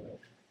Ukio.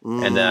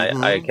 And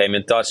I came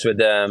in touch with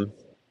them.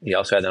 He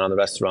also had another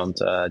restaurant,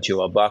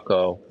 Gio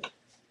Bacco.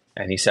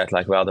 And he said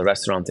like, well, the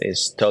restaurant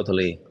is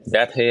totally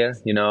dead here.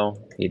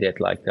 He did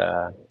like,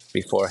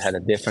 before had a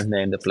different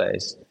name, the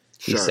place.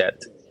 He said,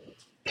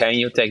 can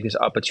you take this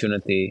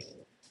opportunity,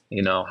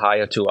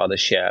 hire 2 other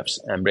chefs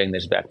and bring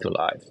this back to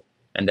life?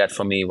 And that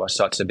for me was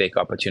such a big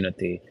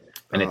opportunity.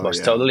 And it was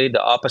totally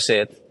the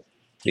opposite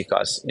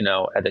because,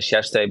 at the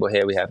chef's table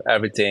here, we have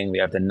everything. We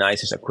have the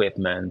nicest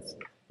equipment.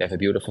 We have a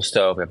beautiful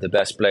stove. We have the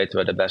best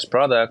plateware, the best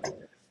product.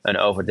 And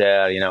over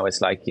there,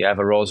 it's like you have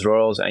a Rolls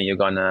Royce and you're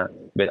gonna,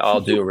 with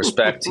all due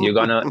respect, you're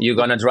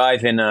gonna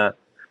drive in a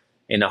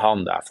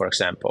Honda, for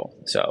example.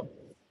 So,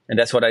 and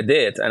that's what I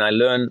did. And I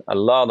learned a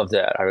lot of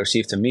that. I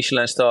received a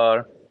Michelin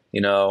star,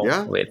 in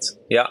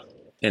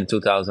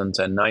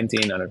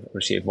 2019, and I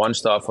received 1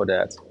 star for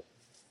that.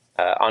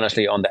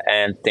 Honestly, on the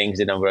end, things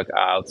didn't work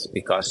out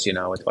because, it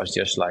was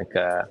just like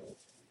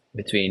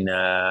between,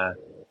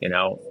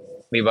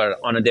 we were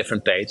on a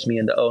different page, me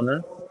and the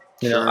owner.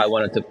 I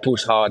wanted to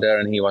push harder,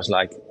 and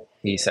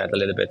he said a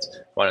little bit,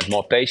 wanted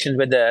more patience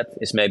with that.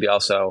 It's maybe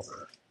also,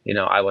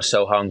 I was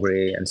so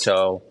hungry and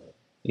so,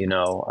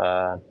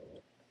 how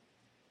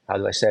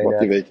do I say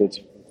Motivated.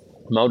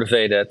 that?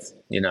 Motivated,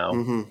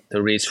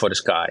 to reach for the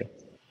sky.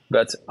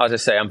 But as I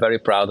say, I'm very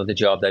proud of the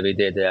job that we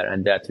did there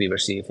and that we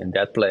received in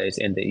that place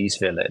in the East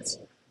Village.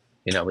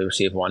 We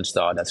received 1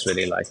 star. That's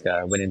really like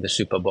winning the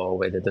Super Bowl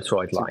with the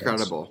Detroit Lions.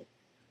 Incredible.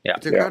 Yeah.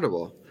 It's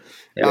incredible.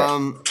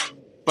 Yeah.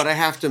 But I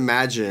have to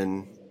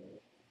imagine,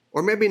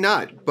 or maybe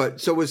not, but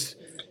so was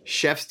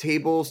chef's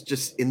tables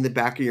just in the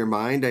back of your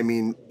mind? I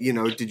mean,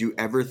 did you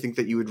ever think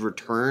that you would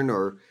return,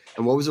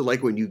 and what was it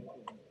like when you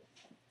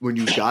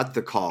got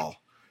the call?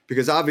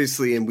 Because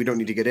obviously, and we don't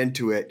need to get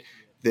into it,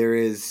 there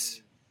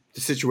is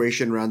the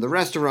situation around the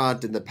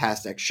restaurant and the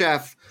past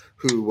ex-chef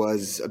who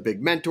was a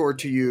big mentor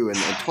to you and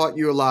taught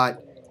you a lot.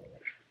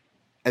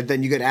 And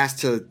then you get asked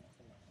to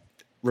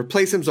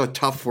replace him's a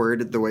tough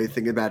word, the way you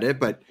think about it,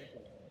 but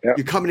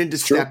you're coming in to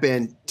step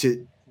in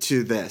to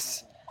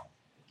this.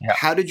 Yeah.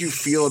 How did you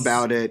feel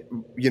about it?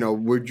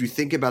 Would you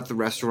think about the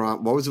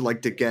restaurant? What was it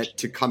like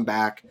to come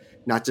back,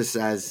 not just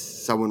as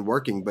someone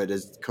working, but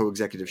as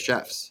co-executive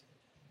chefs?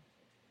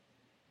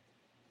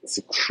 It's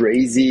a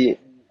crazy,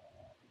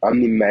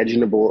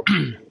 unimaginable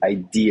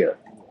idea.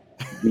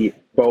 We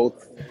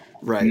both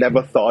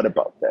never thought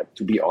about that,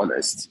 to be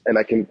honest. And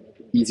I can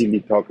easily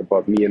talk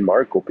about me and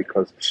Marco,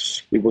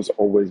 because we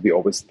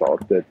always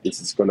thought that this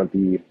is going to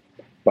be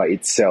by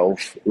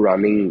itself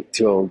running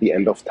till the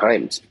end of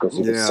times, because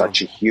it was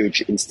such a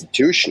huge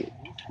institution,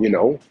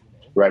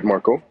 right,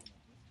 Marco?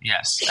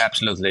 Yes,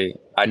 absolutely.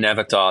 I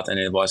never thought, and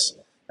it was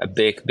a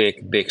big,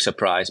 big, big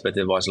surprise, but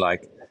it was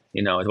like,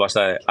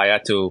 I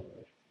had to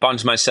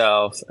punch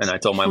myself, and I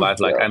told my wife,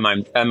 like, am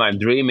I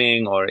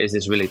dreaming, or is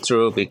this really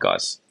true?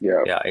 Because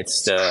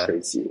it's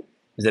crazy.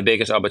 It's the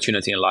biggest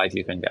opportunity in life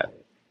you can get.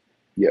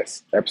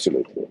 Yes,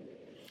 absolutely.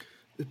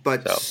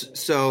 But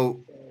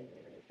so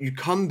you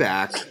come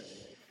back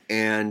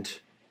and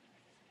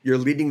you're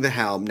leading the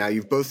helm. Now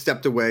you've both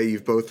stepped away,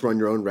 you've both run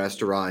your own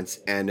restaurants,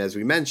 and as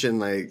we mentioned,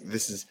 like,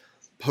 this is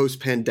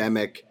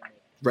post-pandemic,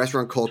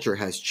 restaurant culture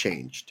has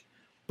changed,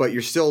 but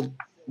you're still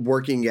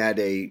working at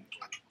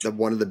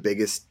one of the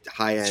biggest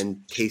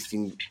high-end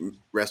tasting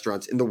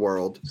restaurants in the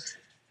world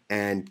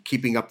and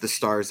keeping up the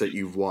stars that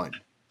you've won.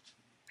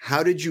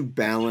 How did you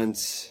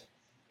balance,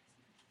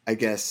 I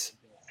guess,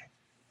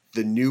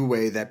 the new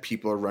way that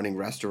people are running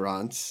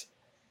restaurants,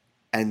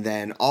 and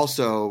then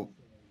also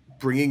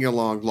bringing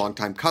along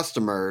longtime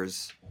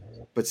customers,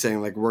 but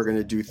saying, like, we're going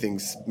to do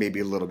things maybe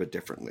a little bit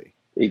differently?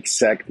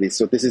 Exactly.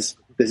 So this is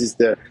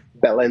the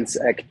balance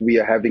act we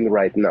are having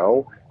right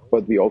now.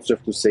 But we also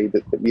have to say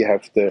that we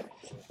have the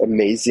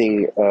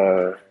amazing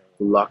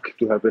luck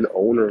to have an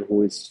owner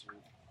who is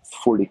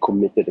fully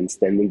committed and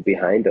standing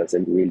behind us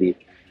and really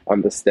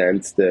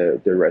understands the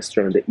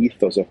restaurant, the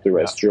ethos of the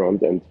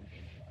restaurant. And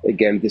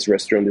again, this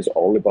restaurant is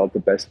all about the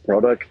best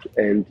product,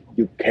 and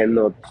you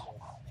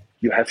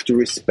have to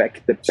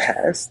respect the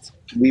past.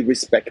 We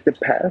respect the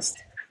past,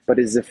 but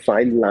it's a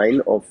fine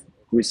line of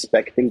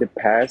respecting the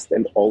past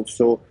and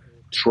also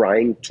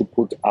trying to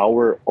put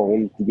our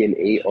own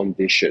DNA on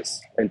dishes.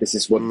 And this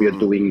is what we are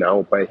doing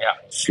now by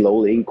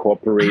slowly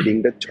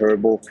incorporating the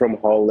turbo from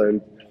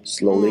Holland,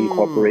 slowly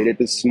incorporated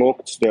the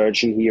smoked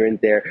sturgeon here and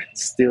there,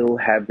 still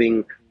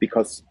having,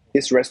 because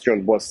this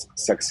restaurant was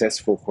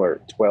successful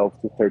for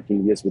 12 to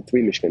 13 years with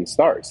 3 Michelin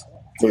stars.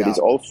 So it is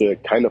also a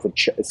kind of a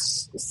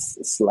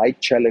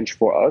slight challenge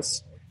for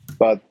us,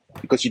 but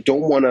because you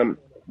don't want to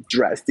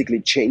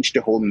drastically change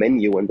the whole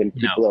menu and then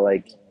people are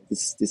like,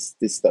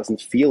 this doesn't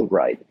feel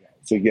right.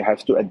 So you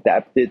have to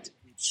adapt it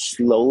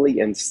slowly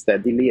and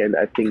steadily, and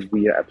I think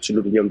we are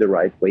absolutely on the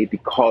right way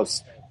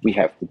because we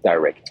have the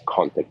direct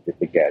contact with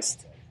the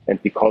guest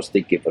and because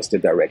they give us the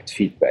direct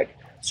feedback.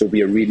 So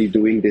we are really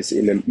doing this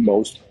in the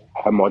most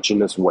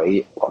homogeneous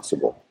way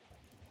possible.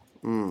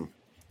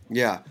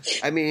 Yeah.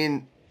 I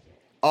mean,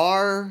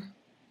 are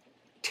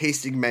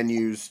tasting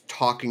menus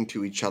talking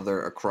to each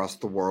other across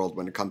the world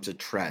when it comes to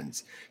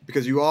trends?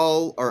 Because you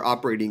all are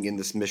operating in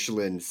this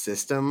Michelin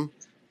system.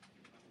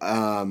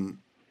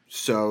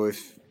 So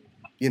if,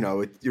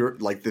 you're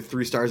like the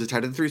 3 stars are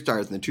tied to the 3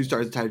 stars and the 2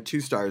 stars are tied to 2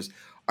 stars,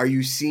 are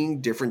you seeing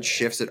different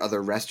shifts at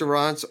other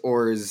restaurants,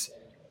 or is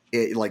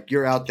it like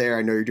you're out there,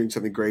 I know you're doing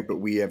something great,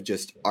 but we have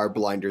just our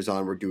blinders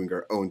on, we're doing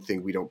our own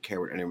thing, we don't care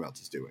what anyone else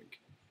is doing?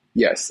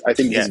 Yes, I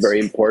think this is very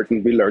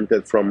important. We learned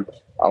that from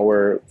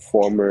our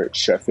former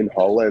chef in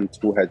Holland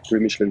who had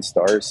 3 Michelin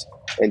stars,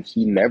 and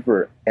he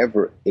never,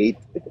 ever ate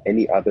at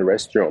any other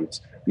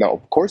restaurants. Now,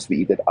 of course, we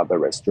eat at other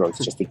restaurants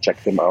just to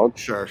check them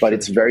out, but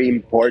it's very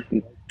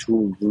important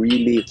to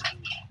really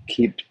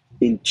keep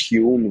in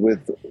tune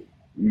with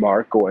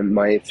Marco and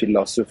my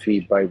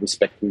philosophy by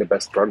respecting the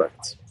best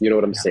products. You know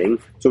what I'm saying?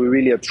 So we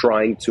really are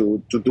trying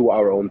to do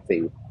our own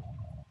thing.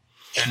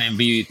 And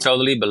we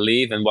totally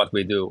believe in what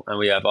we do. And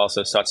we have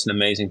also such an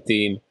amazing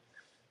team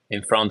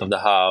in front of the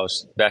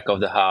house, back of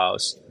the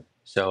house.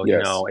 So,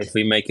 if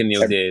we make a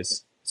new dish,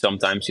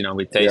 sometimes,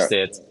 we taste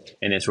it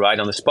and it's right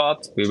on the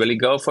spot. We really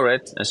go for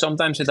it. And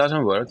sometimes it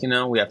doesn't work.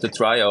 We have to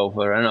try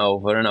over and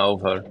over and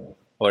over,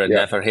 or it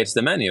never hits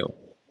the menu.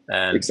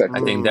 And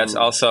I think that's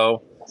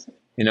also,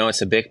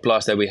 it's a big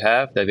plus that we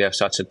have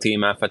such a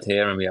team effort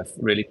here, and we have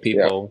really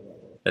people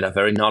that are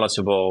very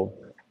knowledgeable,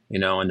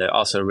 and they're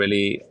also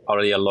really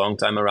already a long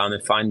time around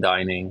in fine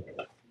dining,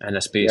 and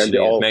especially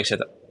it makes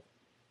it.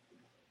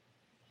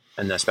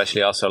 And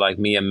especially also like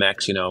me and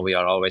Max, we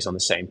are always on the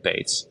same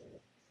page.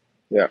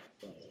 Yeah,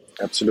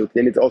 absolutely.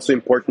 And it's also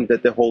important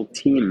that the whole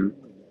team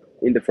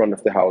in the front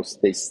of the house,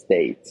 they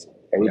stayed.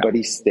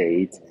 Everybody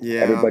stayed.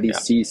 Yeah. Everybody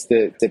sees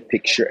the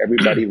picture.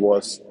 Everybody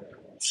was,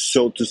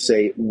 so to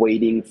say,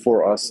 waiting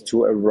for us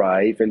to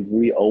arrive and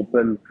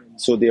reopen.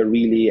 So they're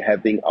really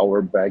having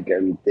our back,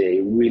 and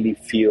they really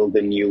feel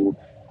the new,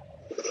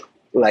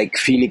 like,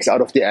 Phoenix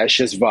out of the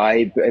ashes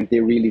vibe, and they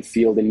really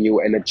feel the new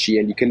energy,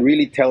 and you can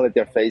really tell at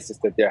their faces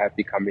that they're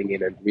happy coming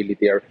in, and really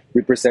they're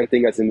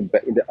representing us in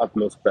the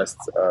utmost best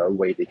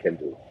way they can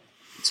do.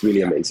 It's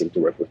really amazing to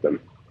work with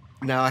them.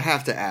 Now I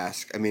have to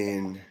ask, I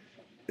mean,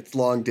 it's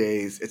long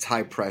days, it's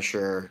high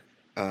pressure.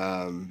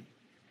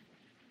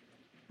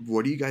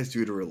 What do you guys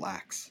do to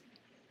relax?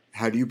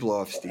 How do you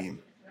blow off steam?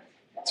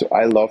 So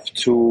I love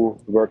to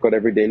work out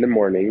every day in the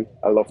morning.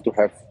 I love to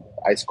have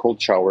ice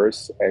cold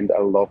showers, and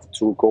I love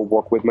to go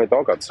walk with my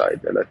dog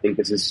outside. And I think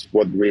this is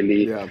what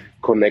really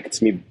connects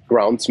me,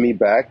 grounds me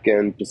back.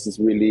 And this is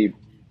really,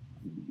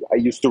 I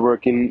used to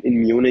work in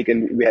Munich,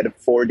 and we had a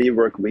 4-day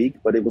work week,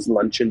 but it was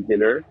lunch and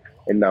dinner.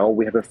 And now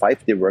we have a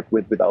 5-day work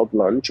week without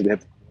lunch. We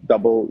have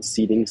double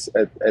seatings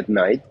at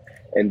night,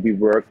 and we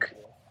work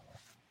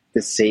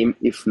the same,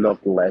 if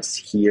not less,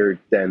 here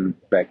than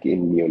back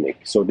in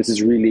Munich. So this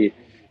is really,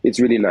 it's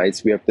really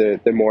nice. We have the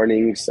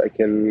mornings.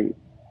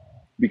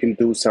 We can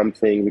do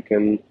something. We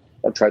can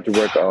try to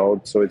work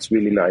out. So it's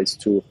really nice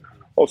to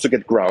also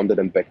get grounded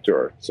and back to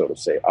earth, so to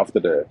say.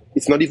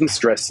 It's not even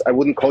stress. I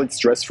wouldn't call it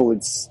stressful.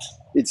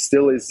 It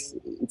still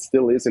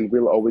is, and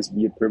will always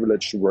be a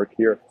privilege to work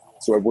here.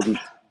 So I wouldn't.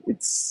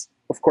 It's,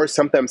 of course,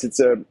 sometimes it's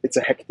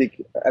a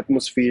hectic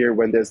atmosphere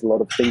when there's a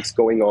lot of things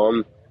going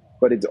on,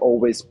 but it's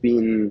always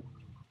been.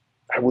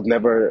 I would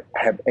never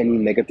have any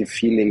negative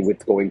feeling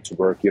with going to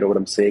work. You know what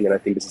I'm saying? And I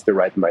think this is the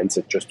right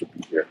mindset just to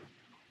be here.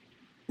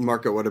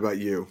 Marco, what about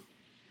you?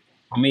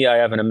 For me, I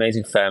have an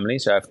amazing family.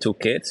 So I have 2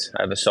 kids.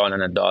 I have a son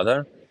and a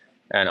daughter.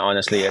 And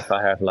honestly, if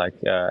I have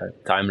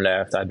time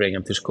left, I bring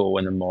them to school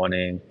in the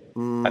morning.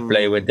 I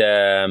play with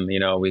them.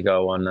 We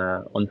go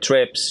on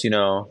trips.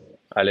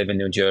 I live in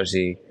New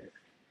Jersey.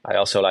 I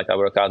also I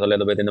work out a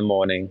little bit in the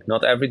morning.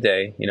 Not every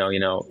day.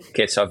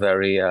 Kids are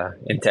very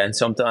intense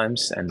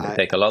sometimes, and they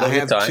take a lot of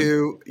your time. I have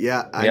 2.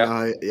 Yeah, I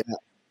know.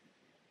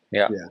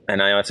 Yeah.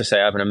 And I have to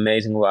say I have an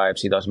amazing wife.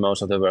 She does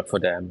most of the work for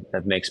them.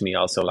 That makes me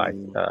also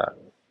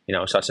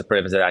such a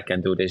privilege that I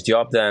can do this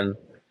job then,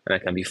 and I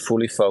can be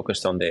fully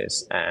focused on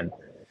this. And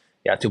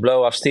to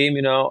blow off steam,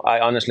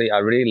 I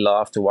really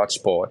love to watch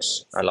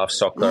sports. I love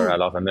soccer. I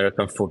love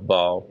American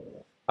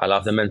football. I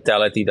love the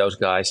mentality those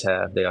guys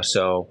have. They are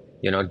so,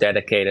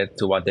 dedicated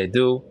to what they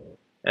do.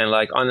 And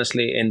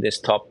honestly, in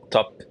this top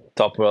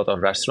world of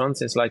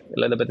restaurants, it's a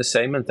little bit the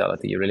same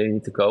mentality. You really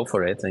need to go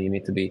for it, and you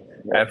need to be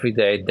every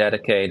day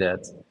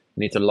dedicated. You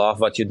need to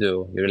love what you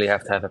do. You really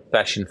have to have a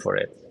passion for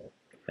it.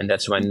 And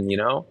that's when,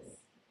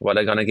 what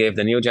I'm going to give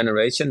the new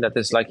generation, that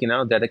is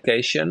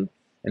dedication.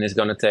 And it's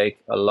going to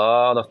take a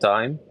lot of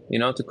time,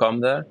 to come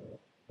there.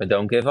 But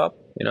don't give up,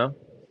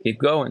 keep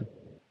going.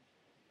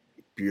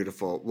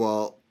 Beautiful.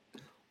 Well,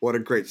 what a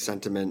great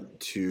sentiment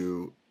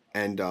to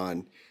end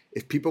on.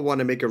 If people want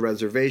to make a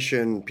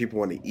reservation, people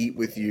want to eat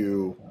with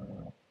you,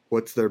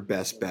 what's their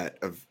best bet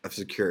of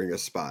securing a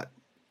spot?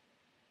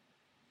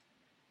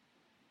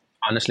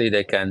 Honestly,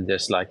 they can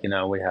just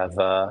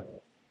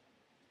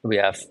we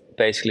have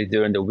basically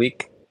during the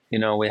week,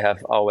 we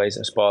have always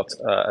a spot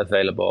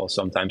available.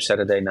 Sometimes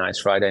Saturday nights,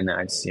 Friday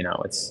nights.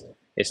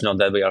 It's not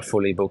that we are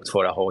fully booked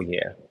for a whole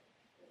year.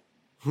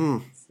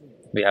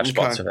 We have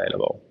spots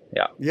available.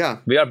 Yeah.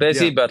 We are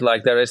busy, but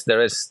there is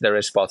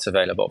spots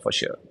available for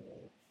sure.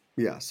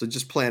 Yeah. So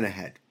just plan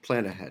ahead.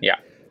 Yeah.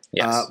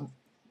 Yes.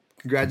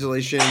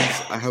 Congratulations.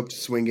 I hope to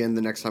swing in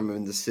the next time I'm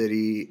in the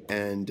city.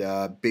 And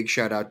big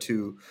shout out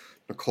to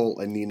Nicole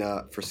and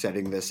Nina for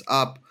setting this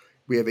up.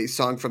 We have a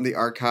song from the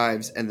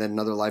archives and then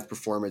another live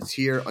performance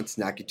here on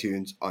Snacky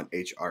Tunes on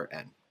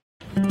HRN.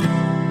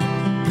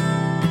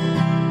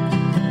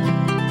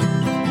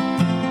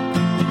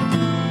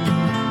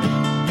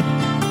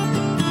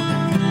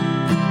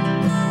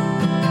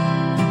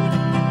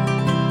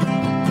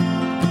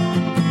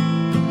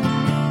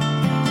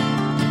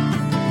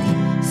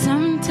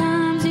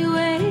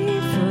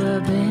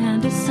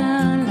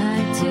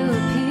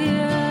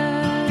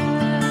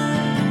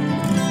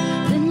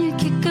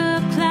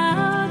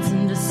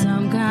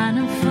 Some kind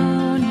of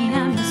phony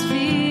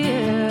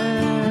atmosphere.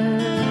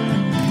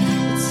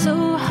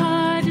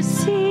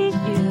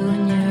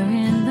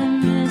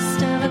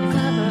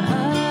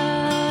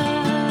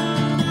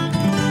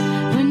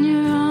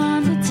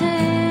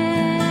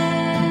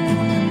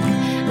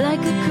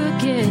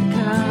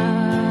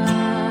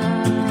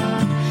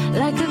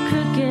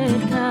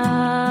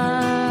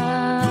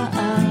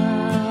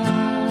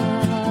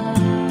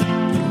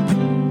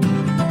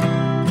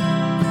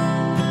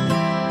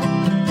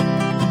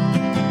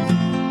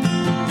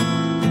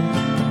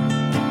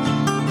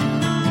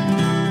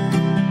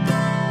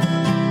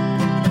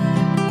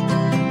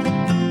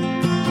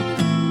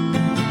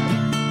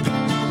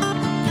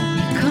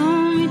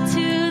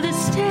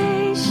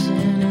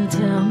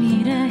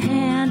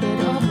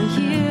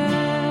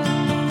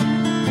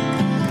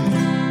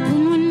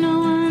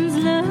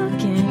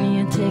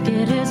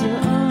 It is your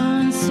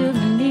own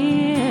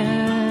souvenir.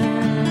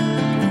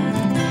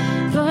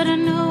 But I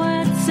know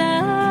what's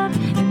up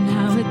and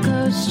how it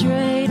goes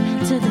straight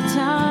to the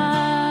top.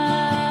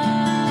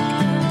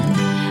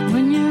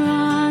 When you're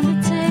on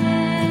the take,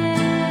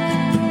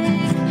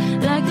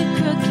 like a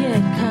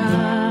crooked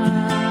cop,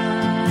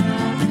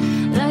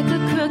 like a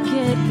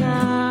crooked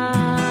cop.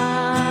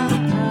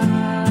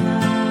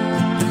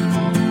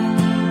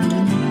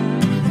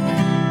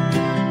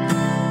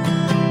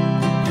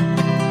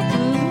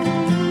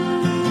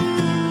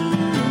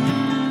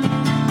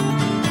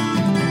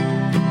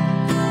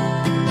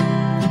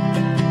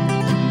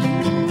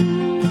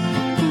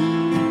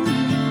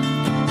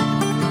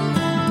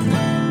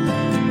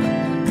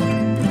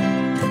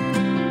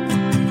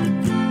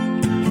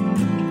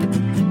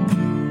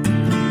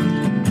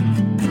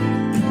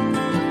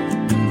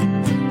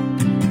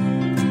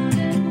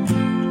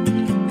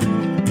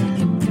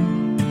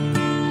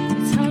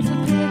 It's hard to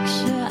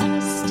picture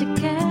us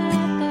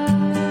together,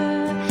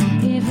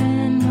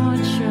 even more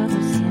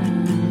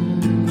troublesome.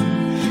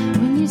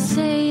 When you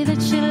say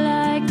that you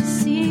like to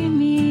see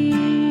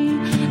me,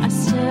 I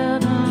still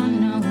don't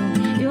know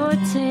you're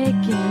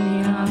taking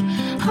your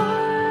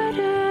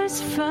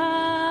orders from.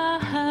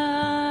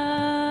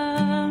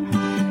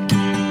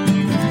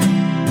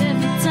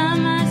 Every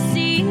time I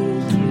see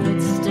you,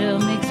 it still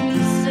makes me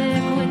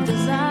sick with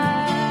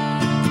desire.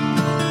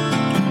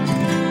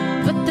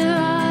 But there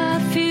are a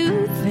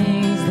few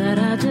things that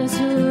I just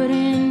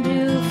wouldn't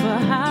do for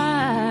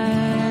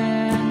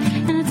hire.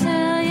 And I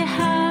tell you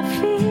how I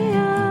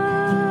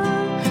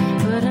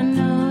feel, but I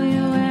know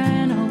you're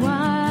wearing a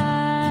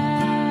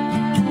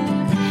wire.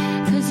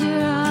 'Cause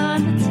you're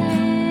on the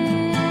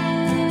take,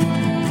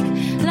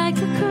 like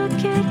a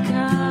crooked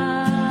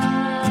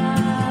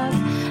cop,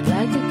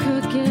 like a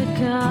crooked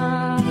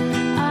cop.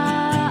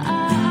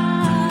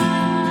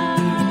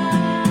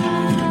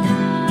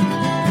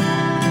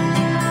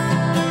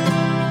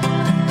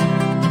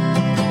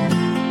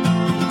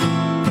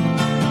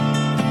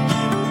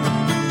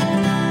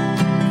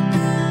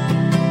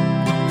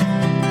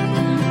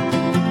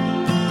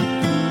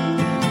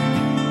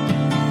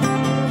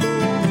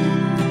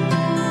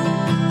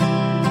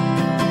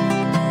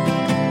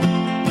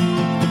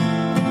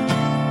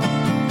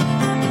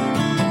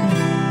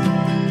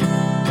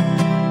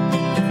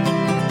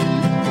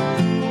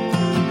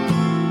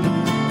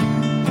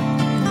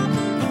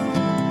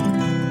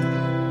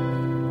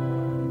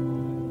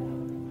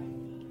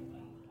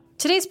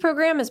 Today's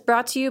program is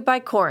brought to you by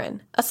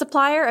Korin, a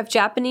supplier of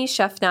Japanese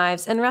chef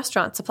knives and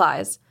restaurant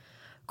supplies.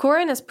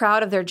 Korin is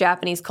proud of their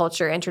Japanese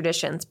culture and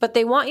traditions, but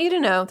they want you to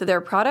know that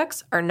their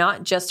products are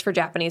not just for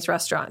Japanese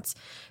restaurants.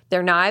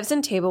 Their knives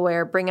and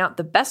tableware bring out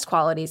the best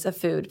qualities of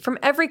food from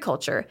every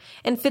culture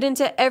and fit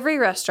into every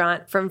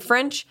restaurant from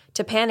French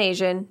to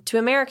Pan-Asian to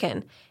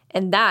American.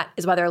 And that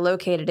is why they're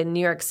located in New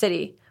York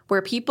City,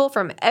 where people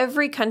from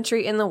every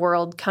country in the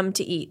world come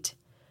to eat.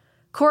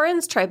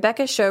 Korin's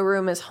Tribeca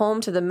showroom is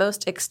home to the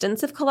most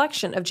extensive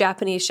collection of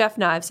Japanese chef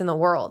knives in the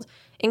world,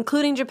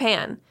 including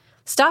Japan.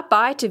 Stop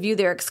by to view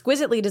their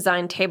exquisitely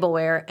designed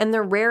tableware and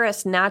the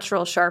rarest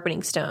natural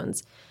sharpening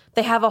stones.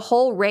 They have a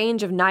whole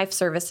range of knife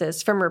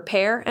services from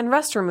repair and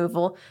rust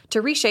removal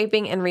to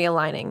reshaping and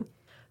realigning.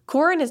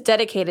 Korin is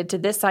dedicated to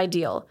this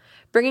ideal,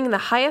 bringing the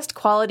highest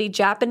quality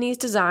Japanese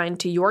design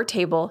to your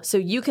table so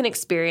you can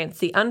experience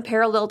the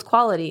unparalleled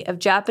quality of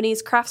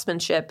Japanese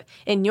craftsmanship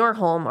in your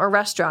home or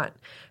restaurant.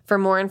 For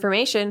more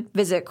information,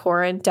 visit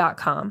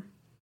Korin.com.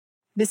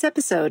 This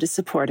episode is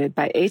supported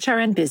by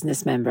HRN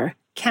Business member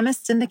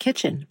Chemists in the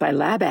Kitchen by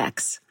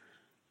LabX.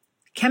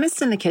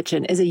 Chemists in the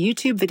Kitchen is a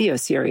YouTube video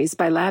series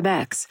by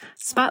LabX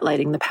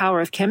spotlighting the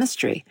power of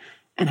chemistry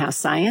and how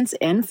science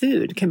and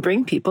food can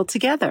bring people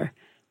together.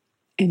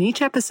 In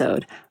each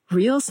episode,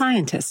 real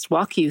scientists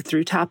walk you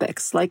through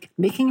topics like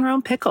making your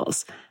own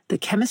pickles, the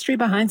chemistry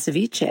behind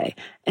ceviche,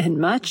 and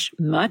much,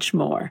 much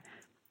more.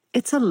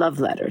 It's a love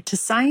letter to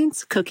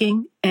science,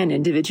 cooking, and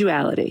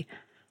individuality,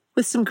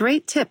 with some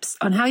great tips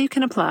on how you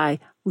can apply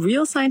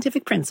real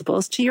scientific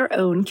principles to your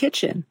own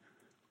kitchen.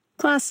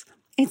 Plus,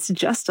 it's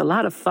just a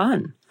lot of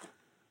fun.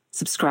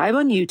 Subscribe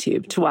on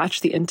YouTube to watch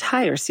the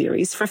entire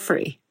series for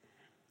free.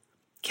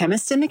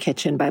 Chemist in the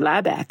Kitchen by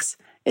LabX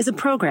is a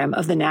program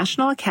of the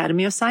National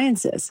Academy of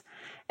Sciences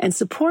and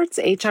supports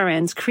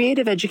HRN's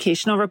creative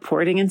educational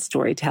reporting and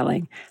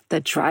storytelling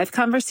that drive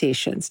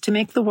conversations to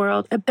make the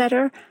world a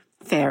better,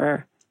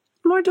 fairer,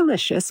 more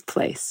delicious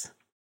place.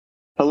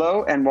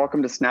 Hello and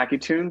welcome to Snacky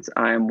Tunes.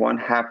 I am one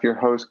half your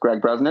host,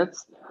 Greg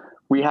Bresnitz.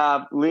 We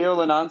have Leo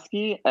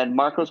Linansky and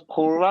Marcos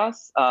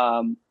Porras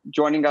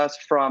joining us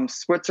from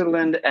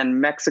Switzerland and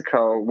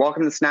Mexico.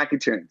 Welcome to Snacky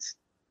Tunes.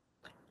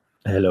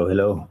 Hello,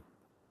 hello.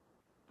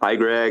 Hi,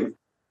 Greg.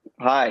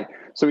 Hi.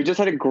 So we just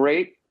had a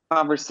great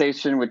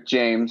conversation with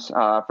James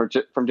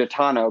from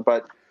Gitano,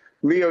 but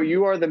Leo,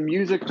 you are the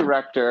music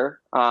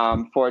director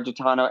for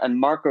Gitano, and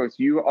Marcos,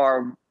 you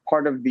are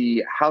part of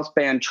the house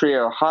band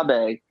trio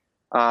Håbe.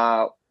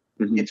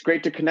 It's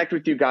great to connect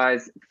with you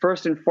guys.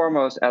 First and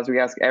foremost, as we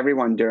ask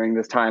everyone during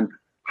this time,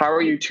 how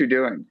are you two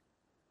doing?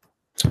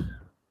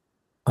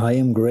 I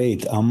am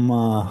great.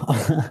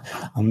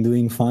 I'm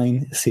doing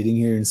fine sitting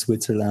here in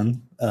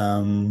Switzerland.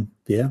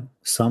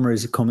 Summer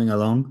is coming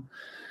along,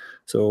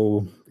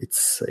 so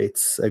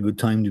it's a good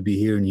time to be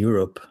here in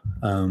Europe.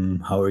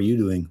 How are you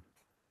doing?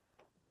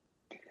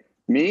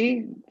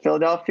 Me,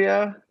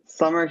 Philadelphia,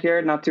 summer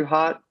here, not too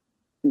hot.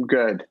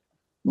 Good.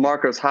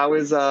 Marcos,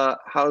 how's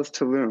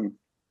Tulum?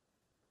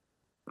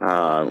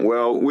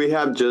 Well, we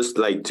have just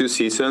like 2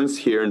 seasons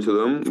here in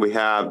Tulum. We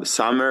have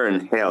summer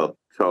and hell.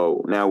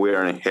 So now we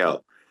are in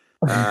hell.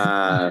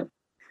 But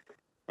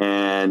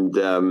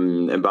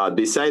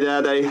beside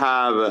that, I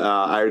have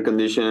air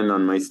conditioning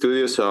on my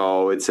studio,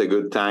 so it's a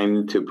good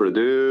time to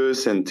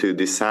produce and to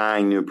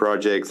design new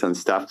projects and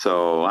stuff.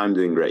 So I'm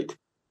doing great.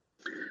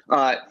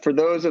 For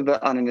those of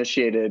the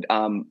uninitiated,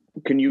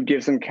 can you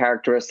give some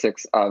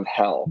characteristics of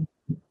hell?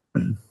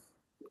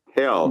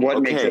 Hell.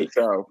 What makes it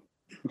so?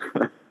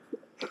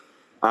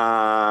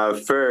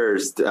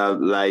 First, a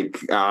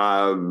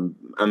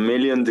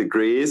million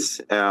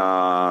degrees,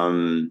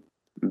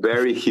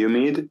 very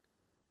humid,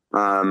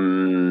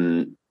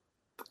 and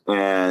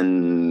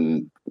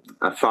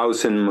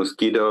 1,000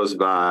 mosquitoes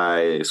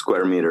by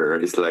square meter.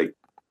 It's like,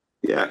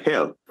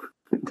 hell.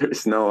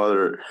 There's no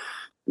other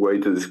way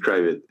to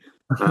describe it.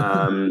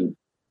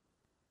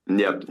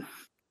 Yep.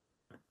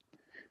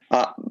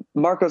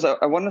 Marcos,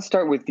 I want to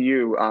start with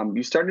you.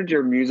 You started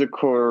your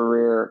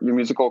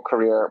musical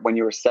career when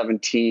you were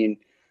 17,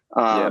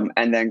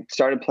 and then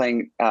started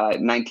playing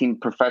 19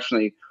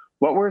 professionally.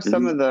 What were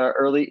some of the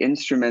early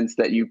instruments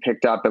that you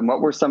picked up, and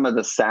what were some of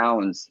the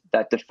sounds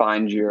that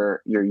defined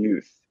your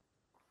youth?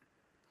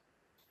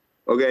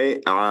 Okay.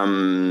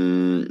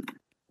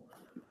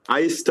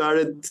 I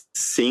started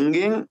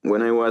singing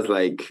when I was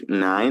like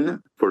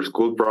 9 for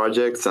school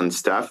projects and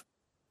stuff.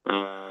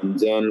 And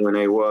then when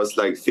I was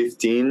like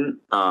 15,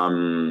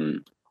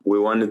 we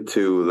wanted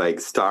to like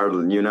start,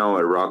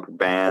 a rock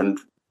band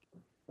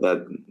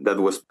that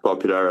was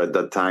popular at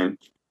that time.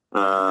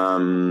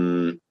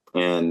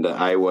 And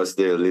I was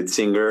the lead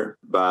singer,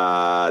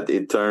 but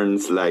it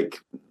turns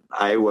like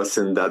I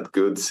wasn't that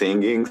good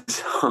singing.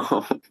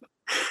 So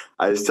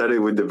I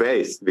started with the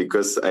bass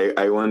because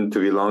I wanted to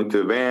belong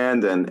to a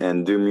band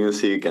and do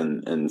music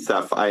and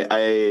stuff.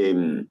 I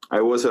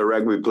was a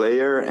rugby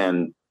player,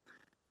 and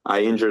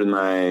I injured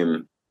my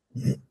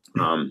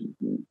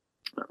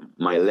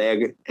my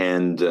leg,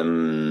 and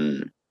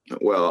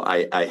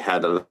I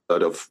had a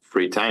lot of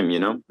free time,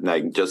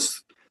 like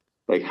just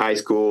like high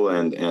school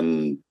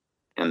and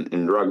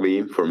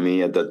rugby for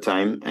me at that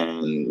time.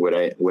 And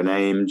when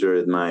I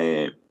injured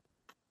my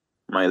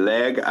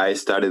leg, I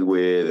started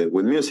with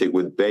music,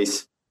 with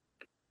bass,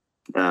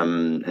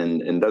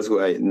 and that's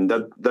why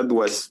that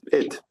was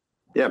it.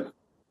 Yeah.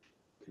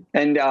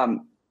 And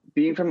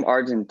being from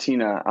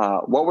Argentina,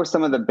 what were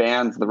some of the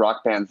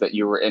rock bands that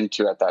you were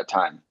into at that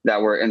time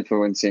that were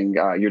influencing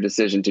your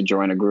decision to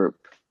join a group?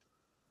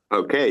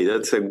 Okay,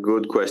 that's a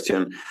good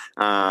question.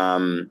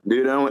 Do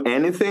you know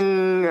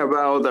anything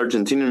about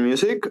Argentinian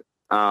music?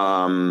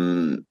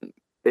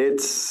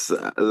 It's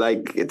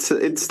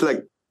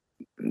like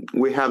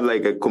we have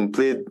like a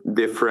complete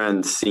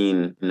different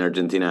scene in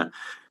Argentina.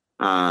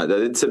 That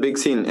it's a big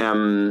scene.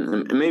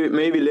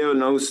 Maybe Leo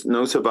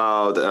knows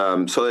about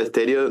Soda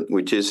Stereo,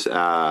 which is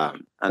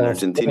an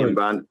Argentinian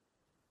band.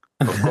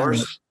 Of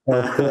course.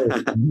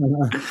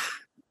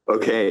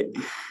 Okay.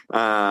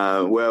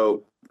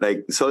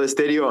 Like Soda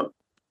Stereo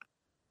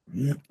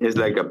is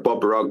like a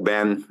pop rock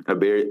band, a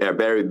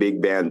very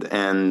big band,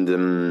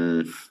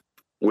 and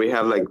we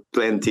have like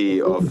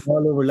plenty of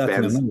all over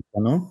Latin bands. America,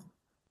 no?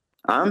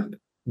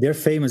 They're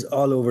famous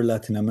all over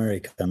Latin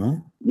America,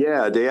 no?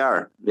 Yeah, they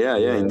are. Yeah,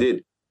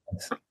 indeed.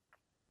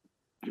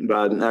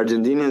 But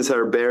Argentinians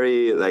are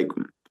very like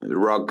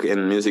rock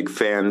and music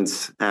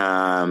fans.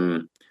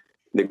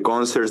 The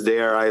concerts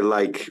there, I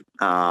like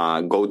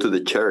go to the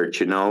church,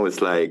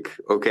 It's like,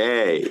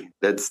 okay,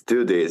 let's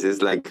do this.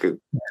 It's like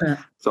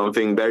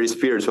something very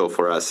spiritual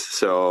for us.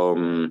 So,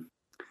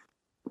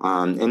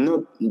 and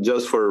not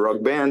just for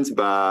rock bands,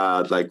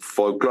 but like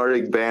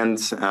folkloric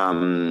bands,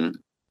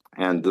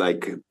 and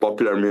like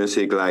popular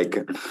music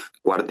like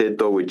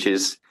Cuarteto, which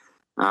is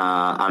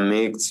a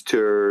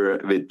mixture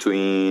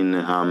between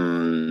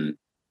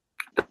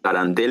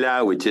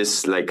tarantela, which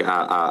is like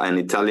an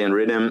Italian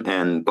rhythm,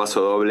 and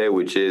paso doble,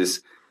 which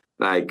is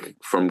like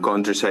from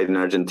countryside in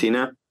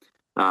Argentina.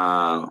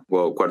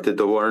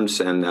 Cuarteto Burns,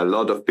 and a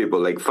lot of people,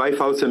 like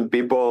 5,000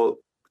 people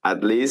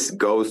at least,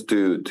 goes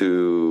to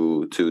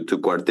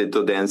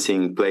Cuarteto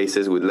dancing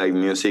places with live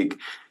music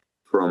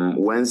from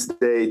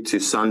Wednesday to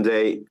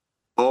Sunday,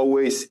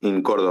 always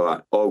in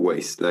Córdoba,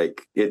 always.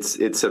 Like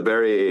it's a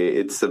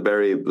very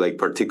like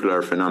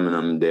particular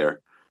phenomenon there.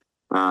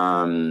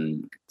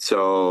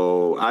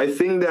 So I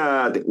think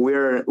that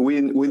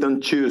we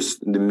don't choose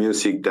the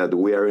music that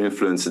we are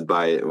influenced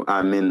by.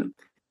 I mean,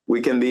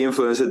 we can be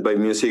influenced by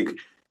music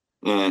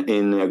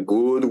in a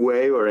good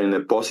way or in a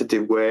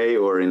positive way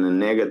or in a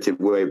negative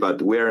way,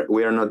 but we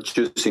are not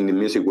choosing the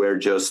music. We're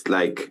just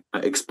like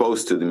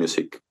exposed to the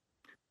music.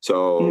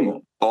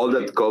 So all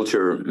that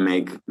culture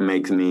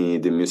makes me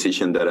the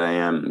musician that I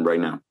am right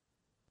now.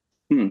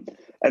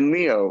 And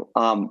Leo,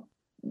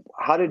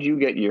 how did you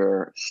get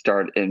your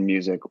start in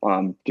music?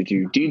 Did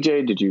you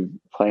DJ? Did you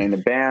play in the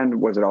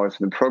band? Was it always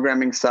from the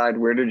programming side?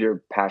 Where did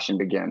your passion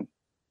begin?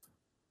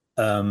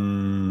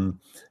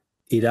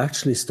 It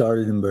actually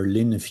started in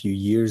Berlin a few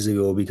years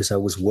ago because I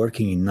was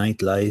working in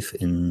nightlife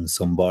in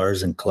some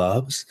bars and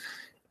clubs.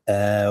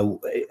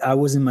 I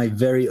was in my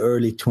very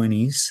early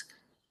 20s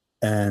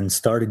and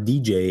started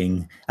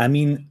DJing. I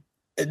mean,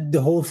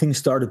 the whole thing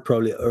started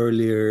probably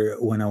earlier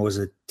when I was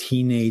a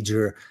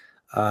teenager.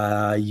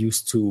 I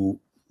used to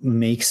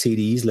make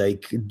CDs,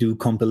 like do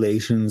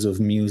compilations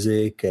of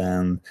music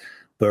and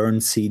burn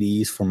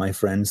CDs for my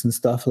friends and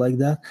stuff like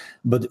that.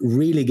 But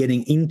really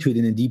getting into it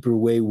in a deeper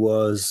way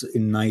was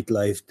in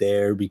nightlife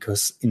there,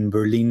 because in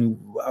Berlin,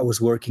 I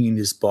was working in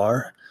this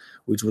bar,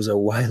 which was a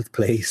wild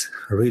place,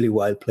 a really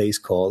wild place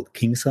called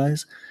King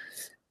Size.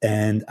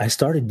 And I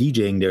started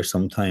DJing there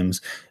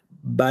sometimes.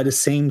 By the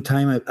same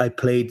time, I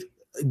played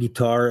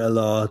guitar a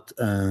lot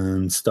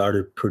and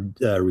started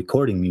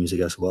recording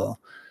music as well.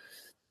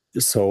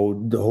 So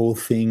the whole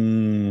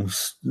thing,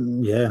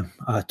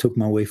 I took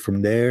my way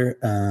from there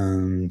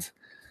and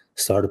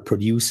started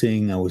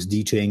producing. I was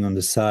DJing on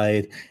the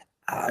side.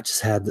 I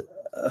just had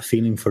a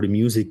feeling for the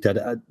music that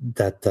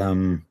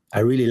I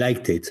really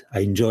liked it.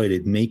 I enjoyed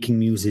it, making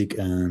music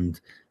and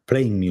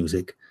playing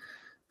music.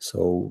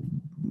 So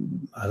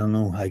I don't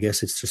know. I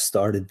guess it's just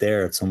started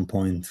there at some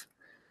point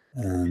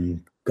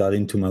and got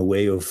into my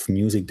way of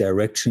music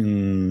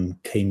direction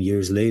came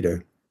years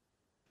later.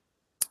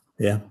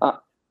 Yeah.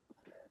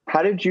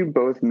 How did you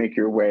both make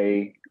your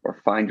way or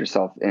find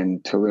yourself in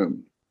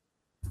Tulum?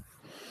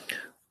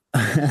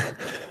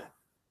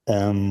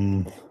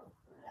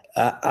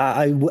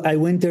 I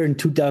went there in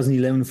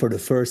 2011 for the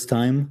first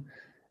time.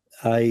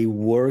 I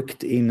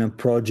worked in a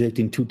project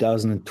in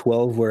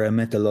 2012 where I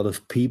met a lot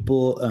of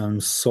people,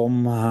 and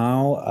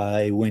somehow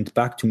I went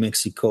back to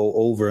Mexico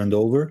over and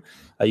over.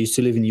 I used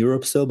to live in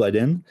Europe still by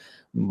then,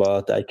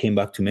 but I came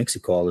back to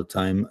Mexico all the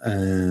time.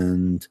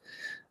 And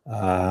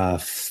I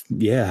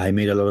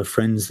made a lot of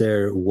friends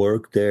there,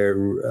 worked there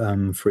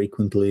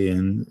frequently,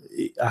 and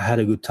I had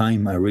a good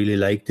time. I really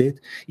liked it,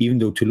 even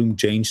though Tulum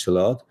changed a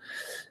lot.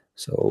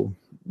 So,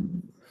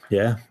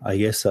 I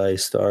guess I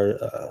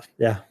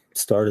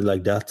started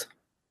like that,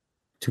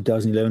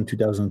 2011,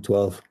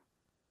 2012.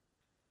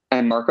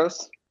 And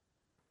Marcos?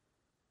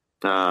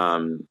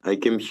 I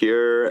came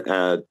here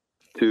at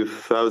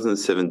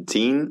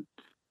 2017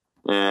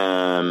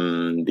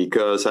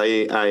 because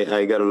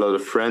I got a lot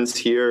of friends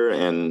here,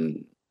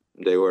 and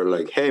they were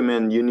like, hey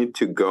man, you need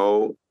to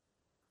go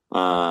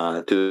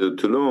to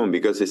Tulum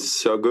because it's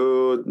so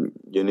good.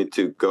 You need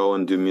to go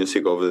and do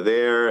music over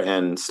there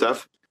and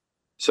stuff.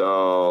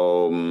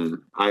 So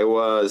I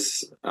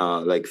was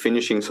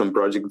finishing some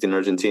project in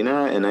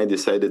Argentina, and I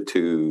decided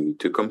to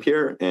come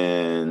here,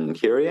 and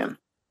here I am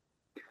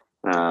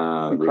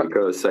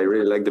because I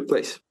really like the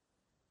place.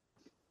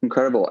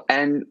 Incredible.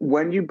 And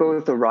when you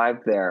both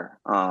arrived there,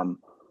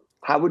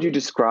 how would you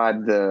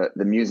describe the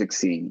music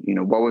scene? You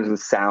know, what was the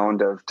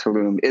sound of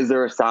Tulum? Is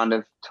there a sound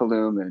of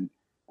Tulum,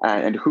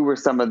 and who were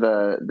some of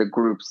the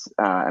groups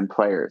and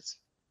players?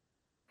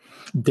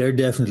 There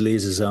definitely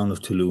is a sound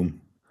of Tulum.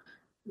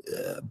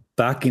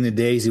 Back in the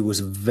days, it was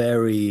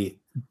very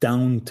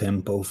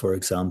down-tempo, for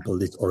example.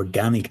 This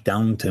organic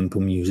down-tempo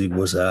music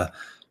was a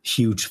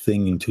huge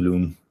thing in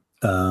Tulum.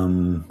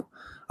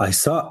 I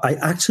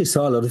actually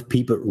saw a lot of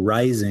people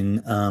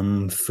rising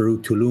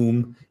through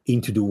Tulum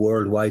into the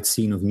worldwide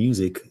scene of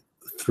music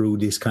through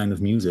this kind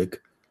of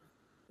music.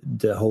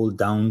 The whole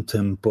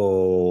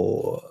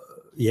down-tempo,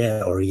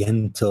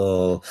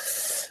 Oriental,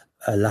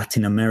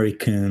 Latin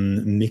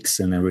American mix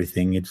and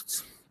everything.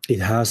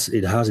 It has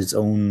its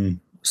own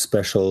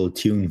special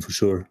tune for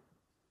sure,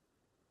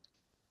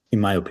 in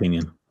my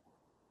opinion.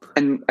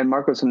 And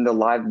Marcos, in the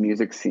live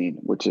music scene,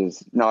 which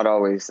is not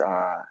always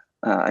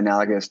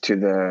analogous to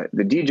the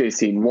DJ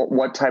scene,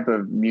 what type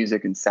of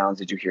music and sounds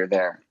did you hear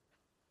there?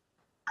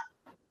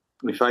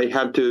 If I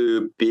had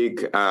to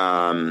pick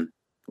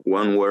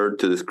one word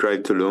to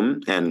describe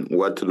Tulum and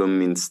what Tulum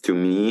means to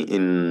me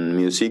in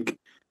music,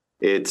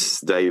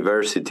 it's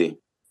diversity.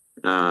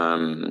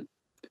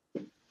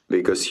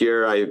 Because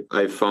here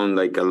I found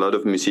like a lot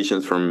of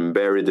musicians from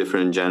very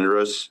different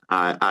genres.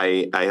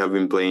 I have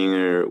been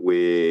playing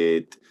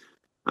with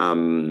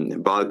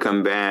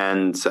Balkan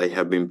bands. I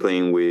have been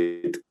playing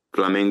with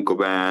flamenco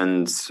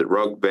bands,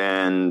 rock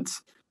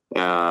bands,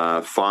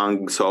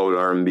 funk, soul,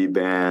 R&B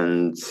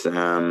bands,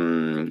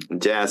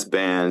 jazz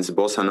bands,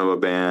 bossa nova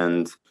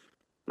bands.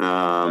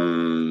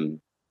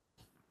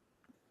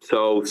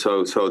 So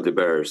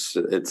diverse.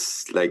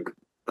 It's like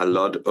a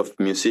lot of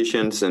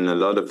musicians and a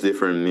lot of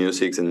different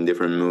musics and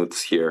different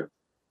moods here.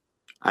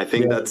 I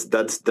think that's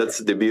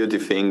the beauty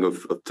thing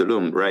of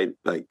Tulum, right?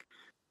 Like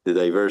the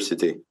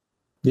diversity.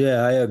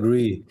 Yeah, I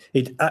agree.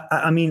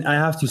 I mean, I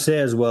have to say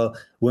as well,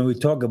 when we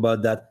talk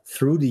about that,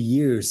 through the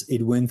years,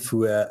 it went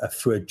through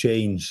a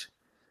change.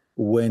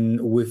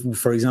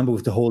 for example,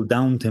 with the whole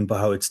down tempo,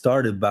 how it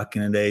started back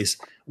in the days,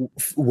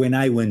 when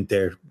I went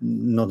there,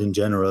 not in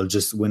general,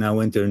 just when I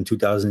went there in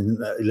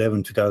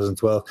 2011,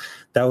 2012,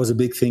 that was a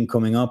big thing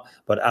coming up.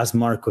 But as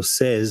Marcos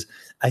says,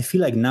 I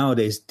feel like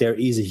nowadays there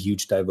is a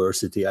huge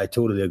diversity. I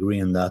totally agree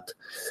on that.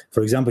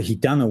 For example,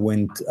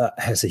 Gitano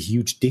has a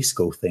huge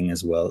disco thing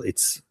as well.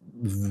 It's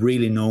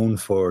really known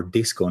for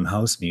disco and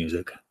house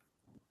music.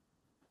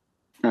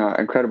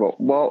 Incredible.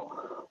 Well,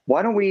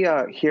 why don't we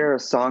hear a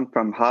song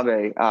from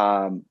Håbe?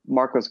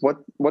 Marcos,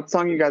 what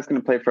song are you guys going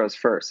to play for us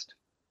first?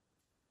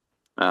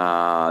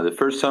 The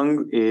first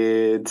song,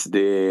 it's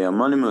the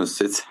Anonymous.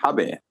 It's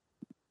Håbe.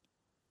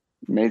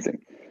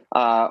 Amazing.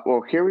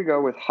 Well, here we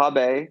go with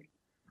Håbe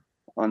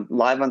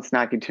live on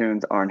Snacky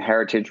Tunes on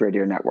Heritage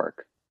Radio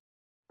Network.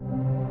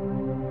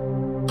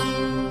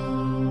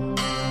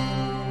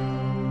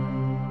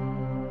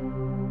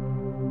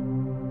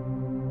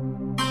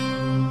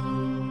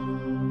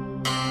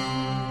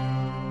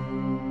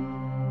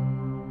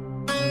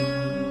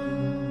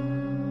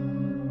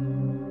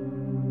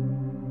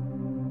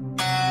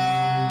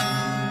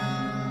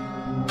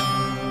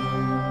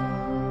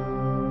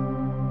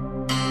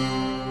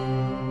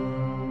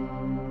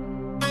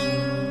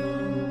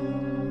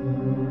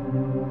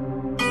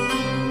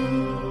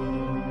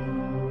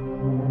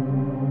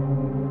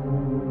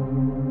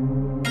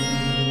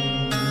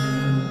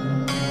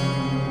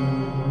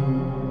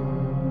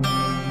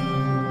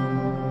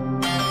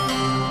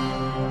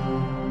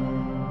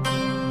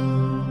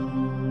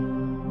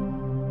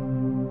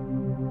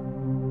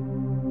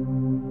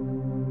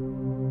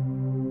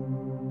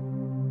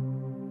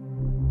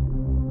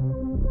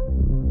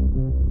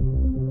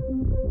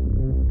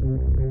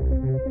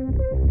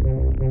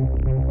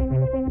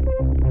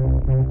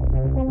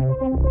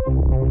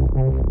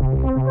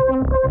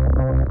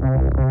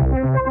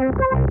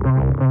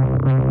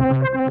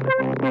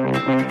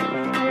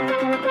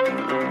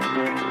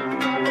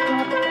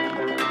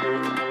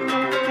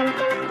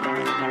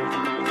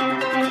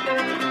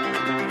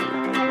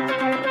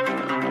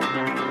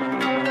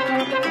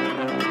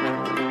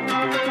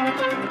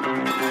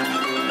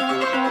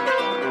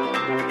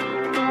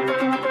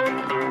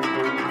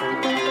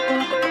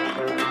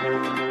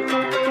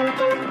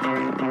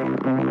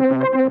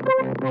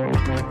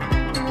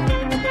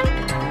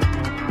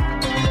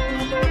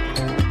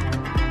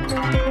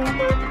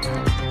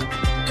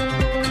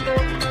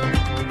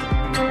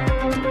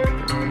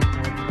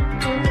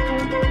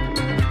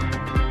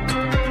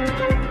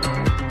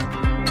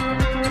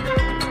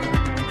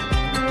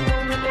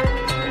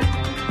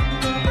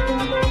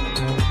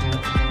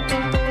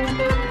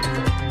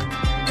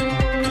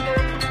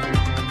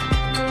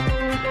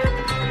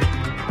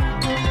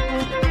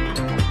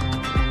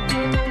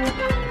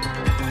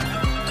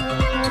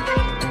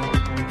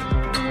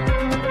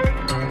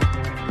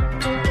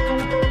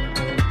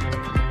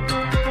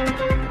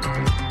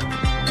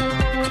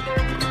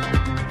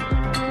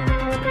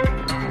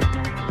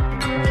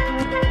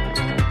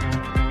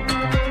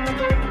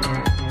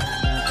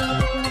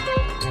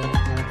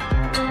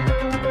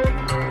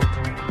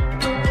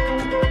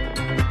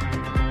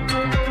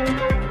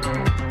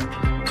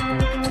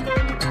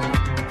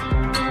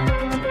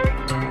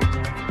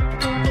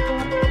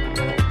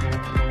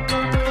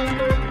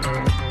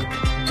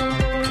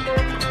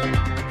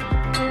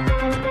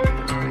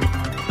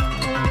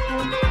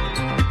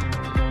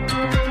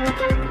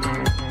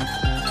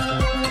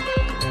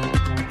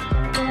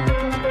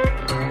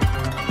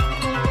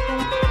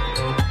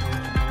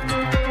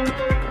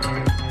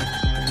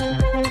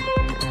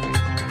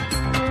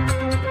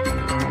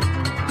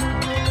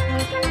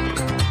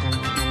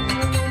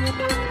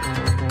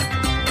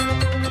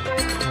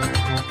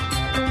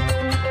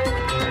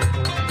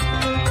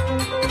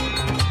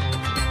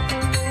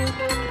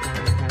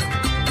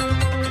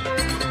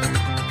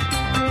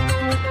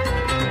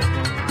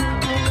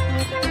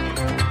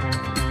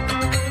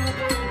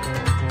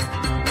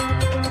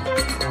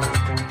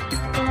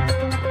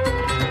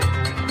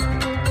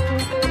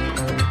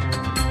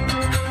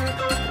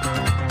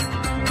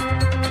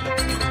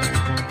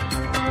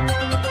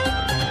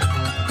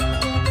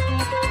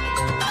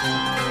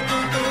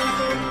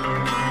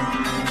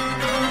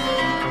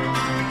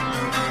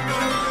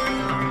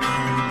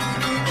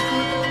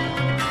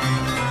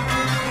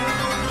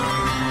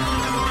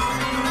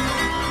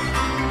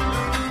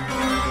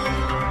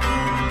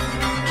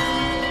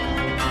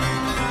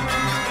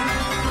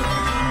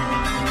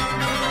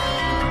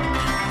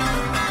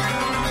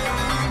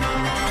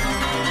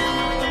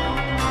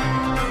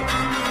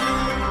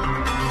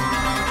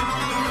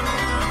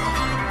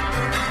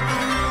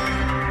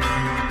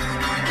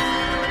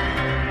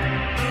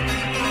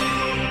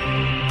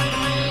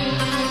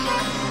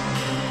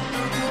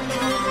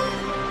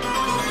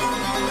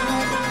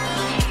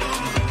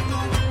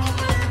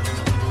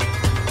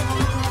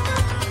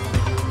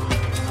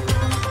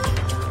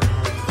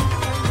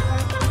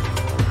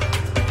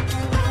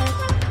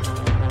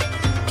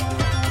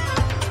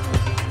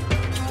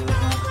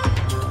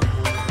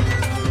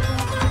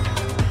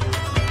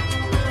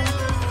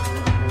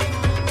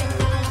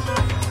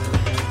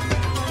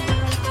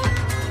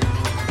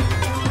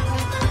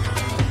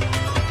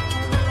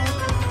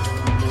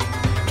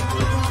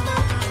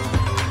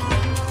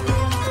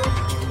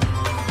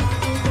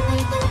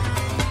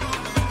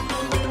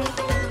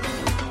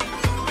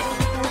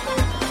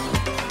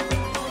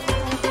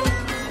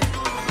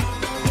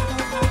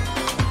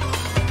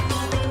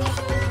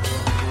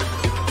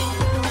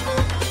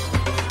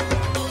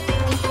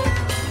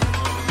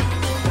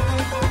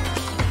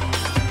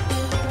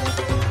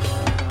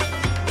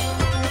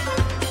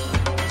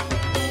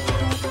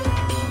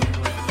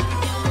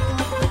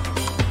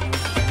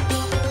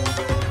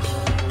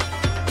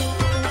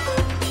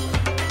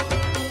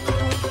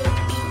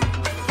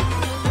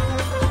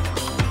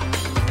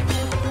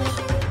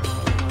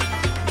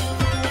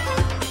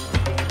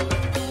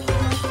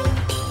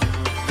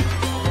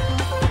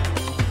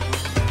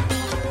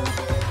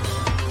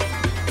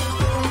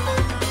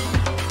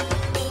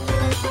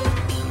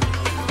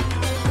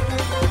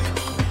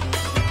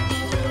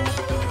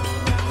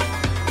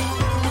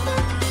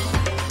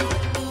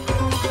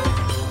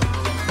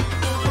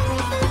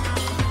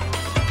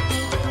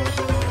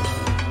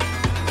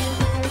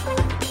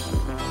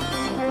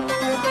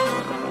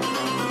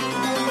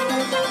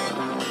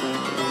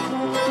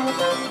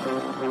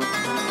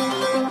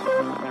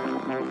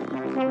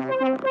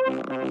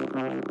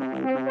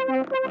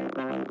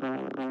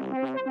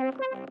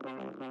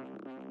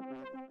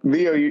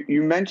 Leo,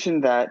 you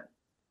mentioned that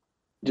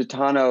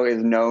Gitano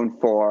is known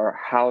for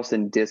house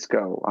and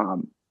disco.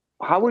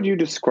 How would you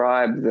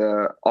describe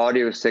the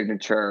audio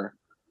signature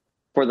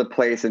for the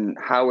place and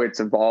how it's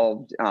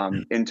evolved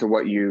into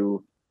what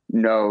you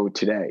know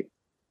today?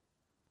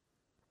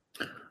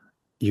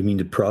 You mean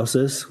the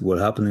process? What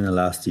happened in the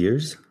last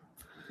years?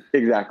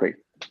 Exactly.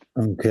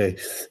 Okay.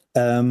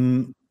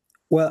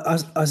 Well,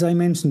 as I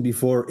mentioned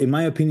before, in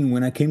my opinion,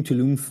 when I came to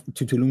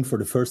Tulum for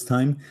the first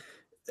time,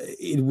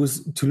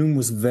 Tulum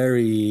was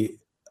very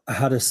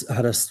had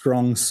a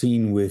strong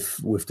scene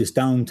with this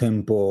down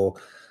tempo,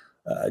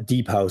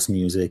 deep house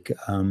music.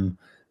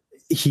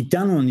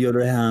 Gitano, on the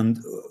other hand,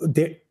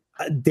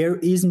 there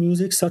is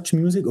such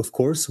music. Of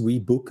course, we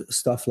book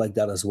stuff like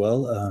that as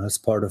well as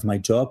part of my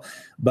job.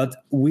 But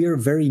we are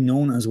very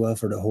known as well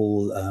for the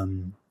whole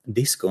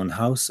disco and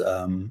house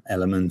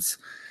elements.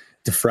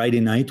 The Friday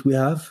night we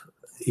have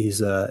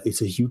it's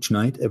a huge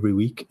night every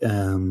week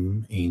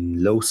in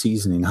low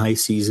season, in high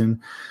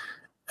season,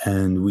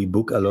 and we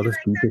book a lot of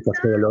people that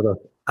play a lot of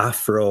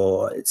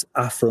Afro. It's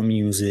Afro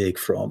music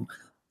from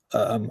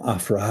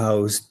Afro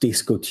house,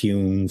 disco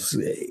tunes.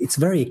 It's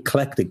very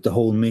eclectic, the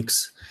whole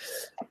mix,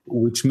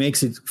 which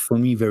makes it for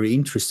me very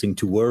interesting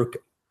to work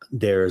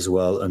there as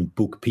well and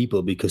book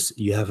people, because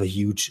you have a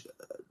huge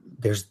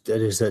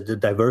there's a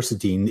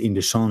diversity in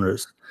the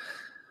genres.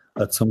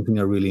 That's something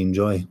I really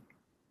enjoy.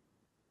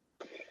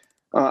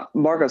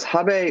 Marcos,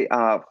 Håbe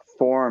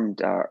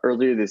formed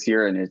earlier this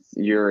year, and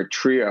you're a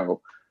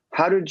trio.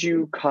 How did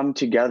you come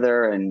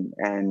together and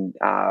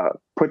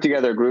put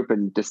together a group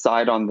and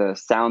decide on the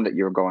sound that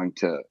you're going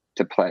to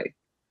play?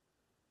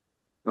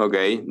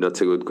 Okay,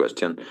 that's a good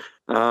question.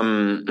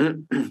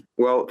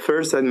 Well,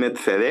 first I met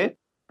Fede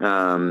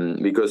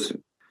because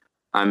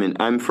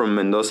I'm from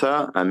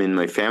Mendoza.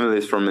 My family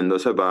is from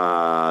Mendoza,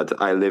 but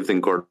I lived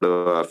in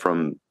Córdoba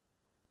from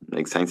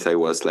since I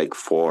was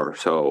 4.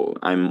 So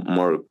I'm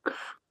more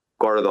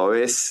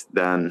Cordobés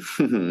than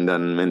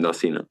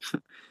Mendocino.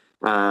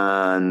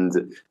 And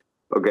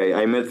okay,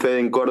 I met Fede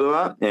in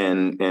Córdoba,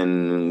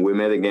 and we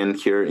met again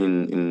here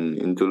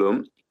in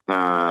Tulum.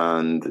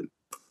 And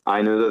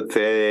I know that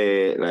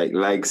Fede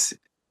likes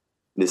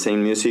the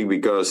same music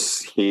because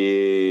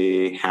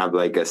he had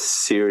a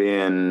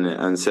Syrian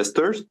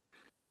ancestors.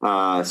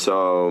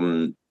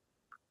 So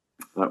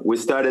we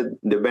started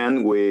the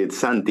band with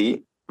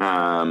Santi,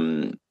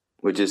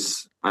 which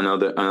is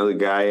another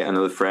guy,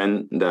 another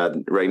friend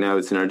that right now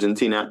is in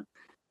Argentina.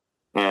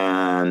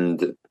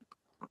 And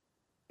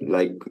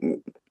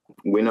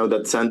we know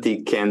that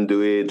Santi can't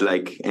do it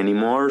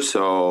anymore,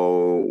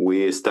 so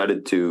we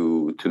started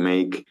to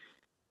make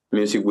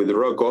music with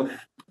Rocco,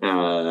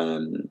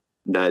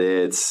 that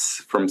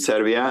is from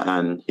Serbia,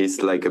 and he's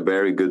a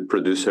very good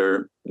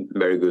producer,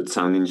 very good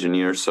sound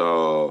engineer.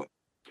 So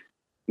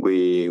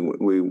we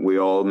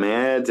all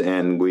met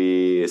and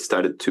we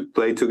started to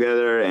play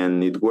together,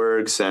 and it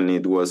works, and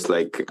it was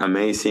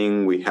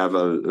amazing. We have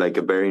a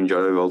very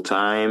enjoyable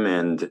time,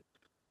 and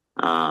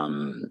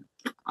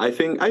I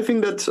think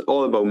that's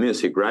all about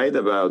music, right?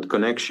 About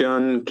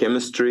connection,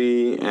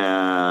 chemistry,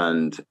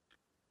 and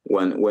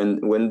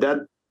when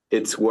that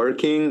it's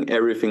working,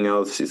 everything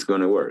else is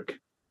going to work.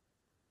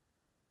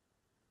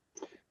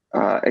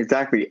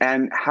 Exactly.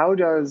 And how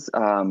does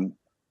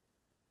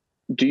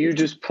do you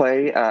just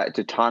play at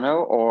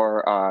Gitano,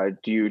 or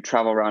do you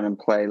travel around and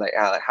play?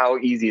 How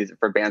easy is it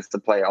for bands to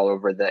play all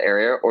over the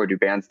area, or do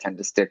bands tend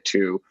to stick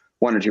to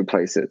one or two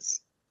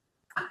places?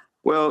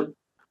 Well,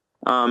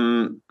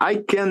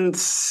 I can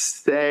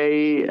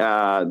say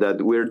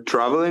that we're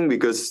traveling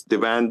because the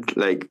band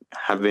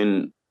have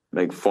been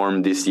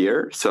formed this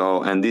year.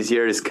 So, and this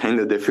year is kind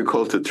of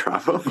difficult to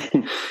travel.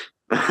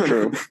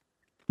 True.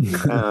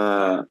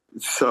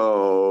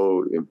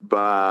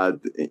 But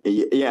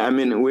yeah,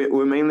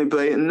 we mainly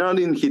play not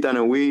in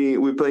Gitano.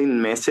 We play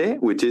in Mese,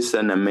 which is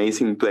an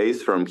amazing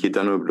place from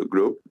Gitano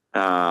group.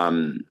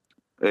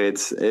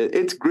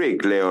 It's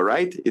Greek, Leo,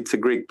 right? It's a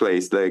Greek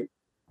place.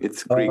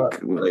 It's Greek.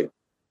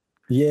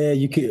 Yeah,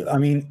 you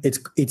can.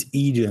 It's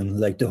Aegean,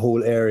 the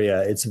whole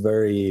area. It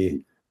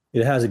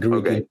has a Greek.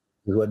 Okay.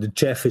 The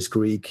chef is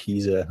Greek.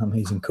 He's an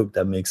amazing cook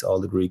that makes all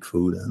the Greek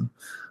food.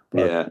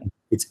 Yeah.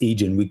 It's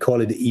Aegean. We call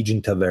it the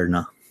Aegean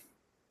Taverna.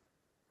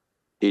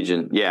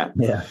 Aegean, yeah.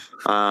 Yeah.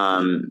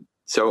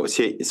 So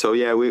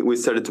yeah, we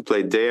started to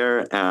play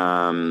there,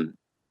 and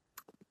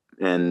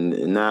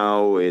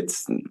now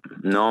it's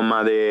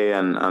Nomade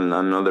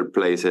and other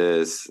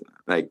places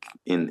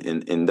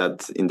in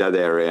that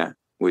area,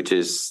 which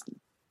is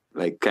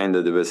kind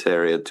of the best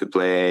area to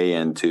play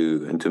and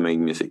to make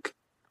music.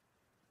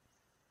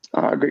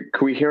 Great.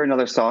 Can we hear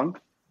another song?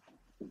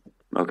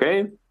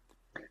 Okay.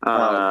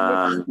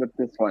 What's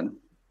this one?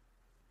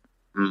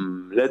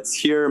 Let's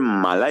hear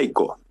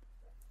Malaiko.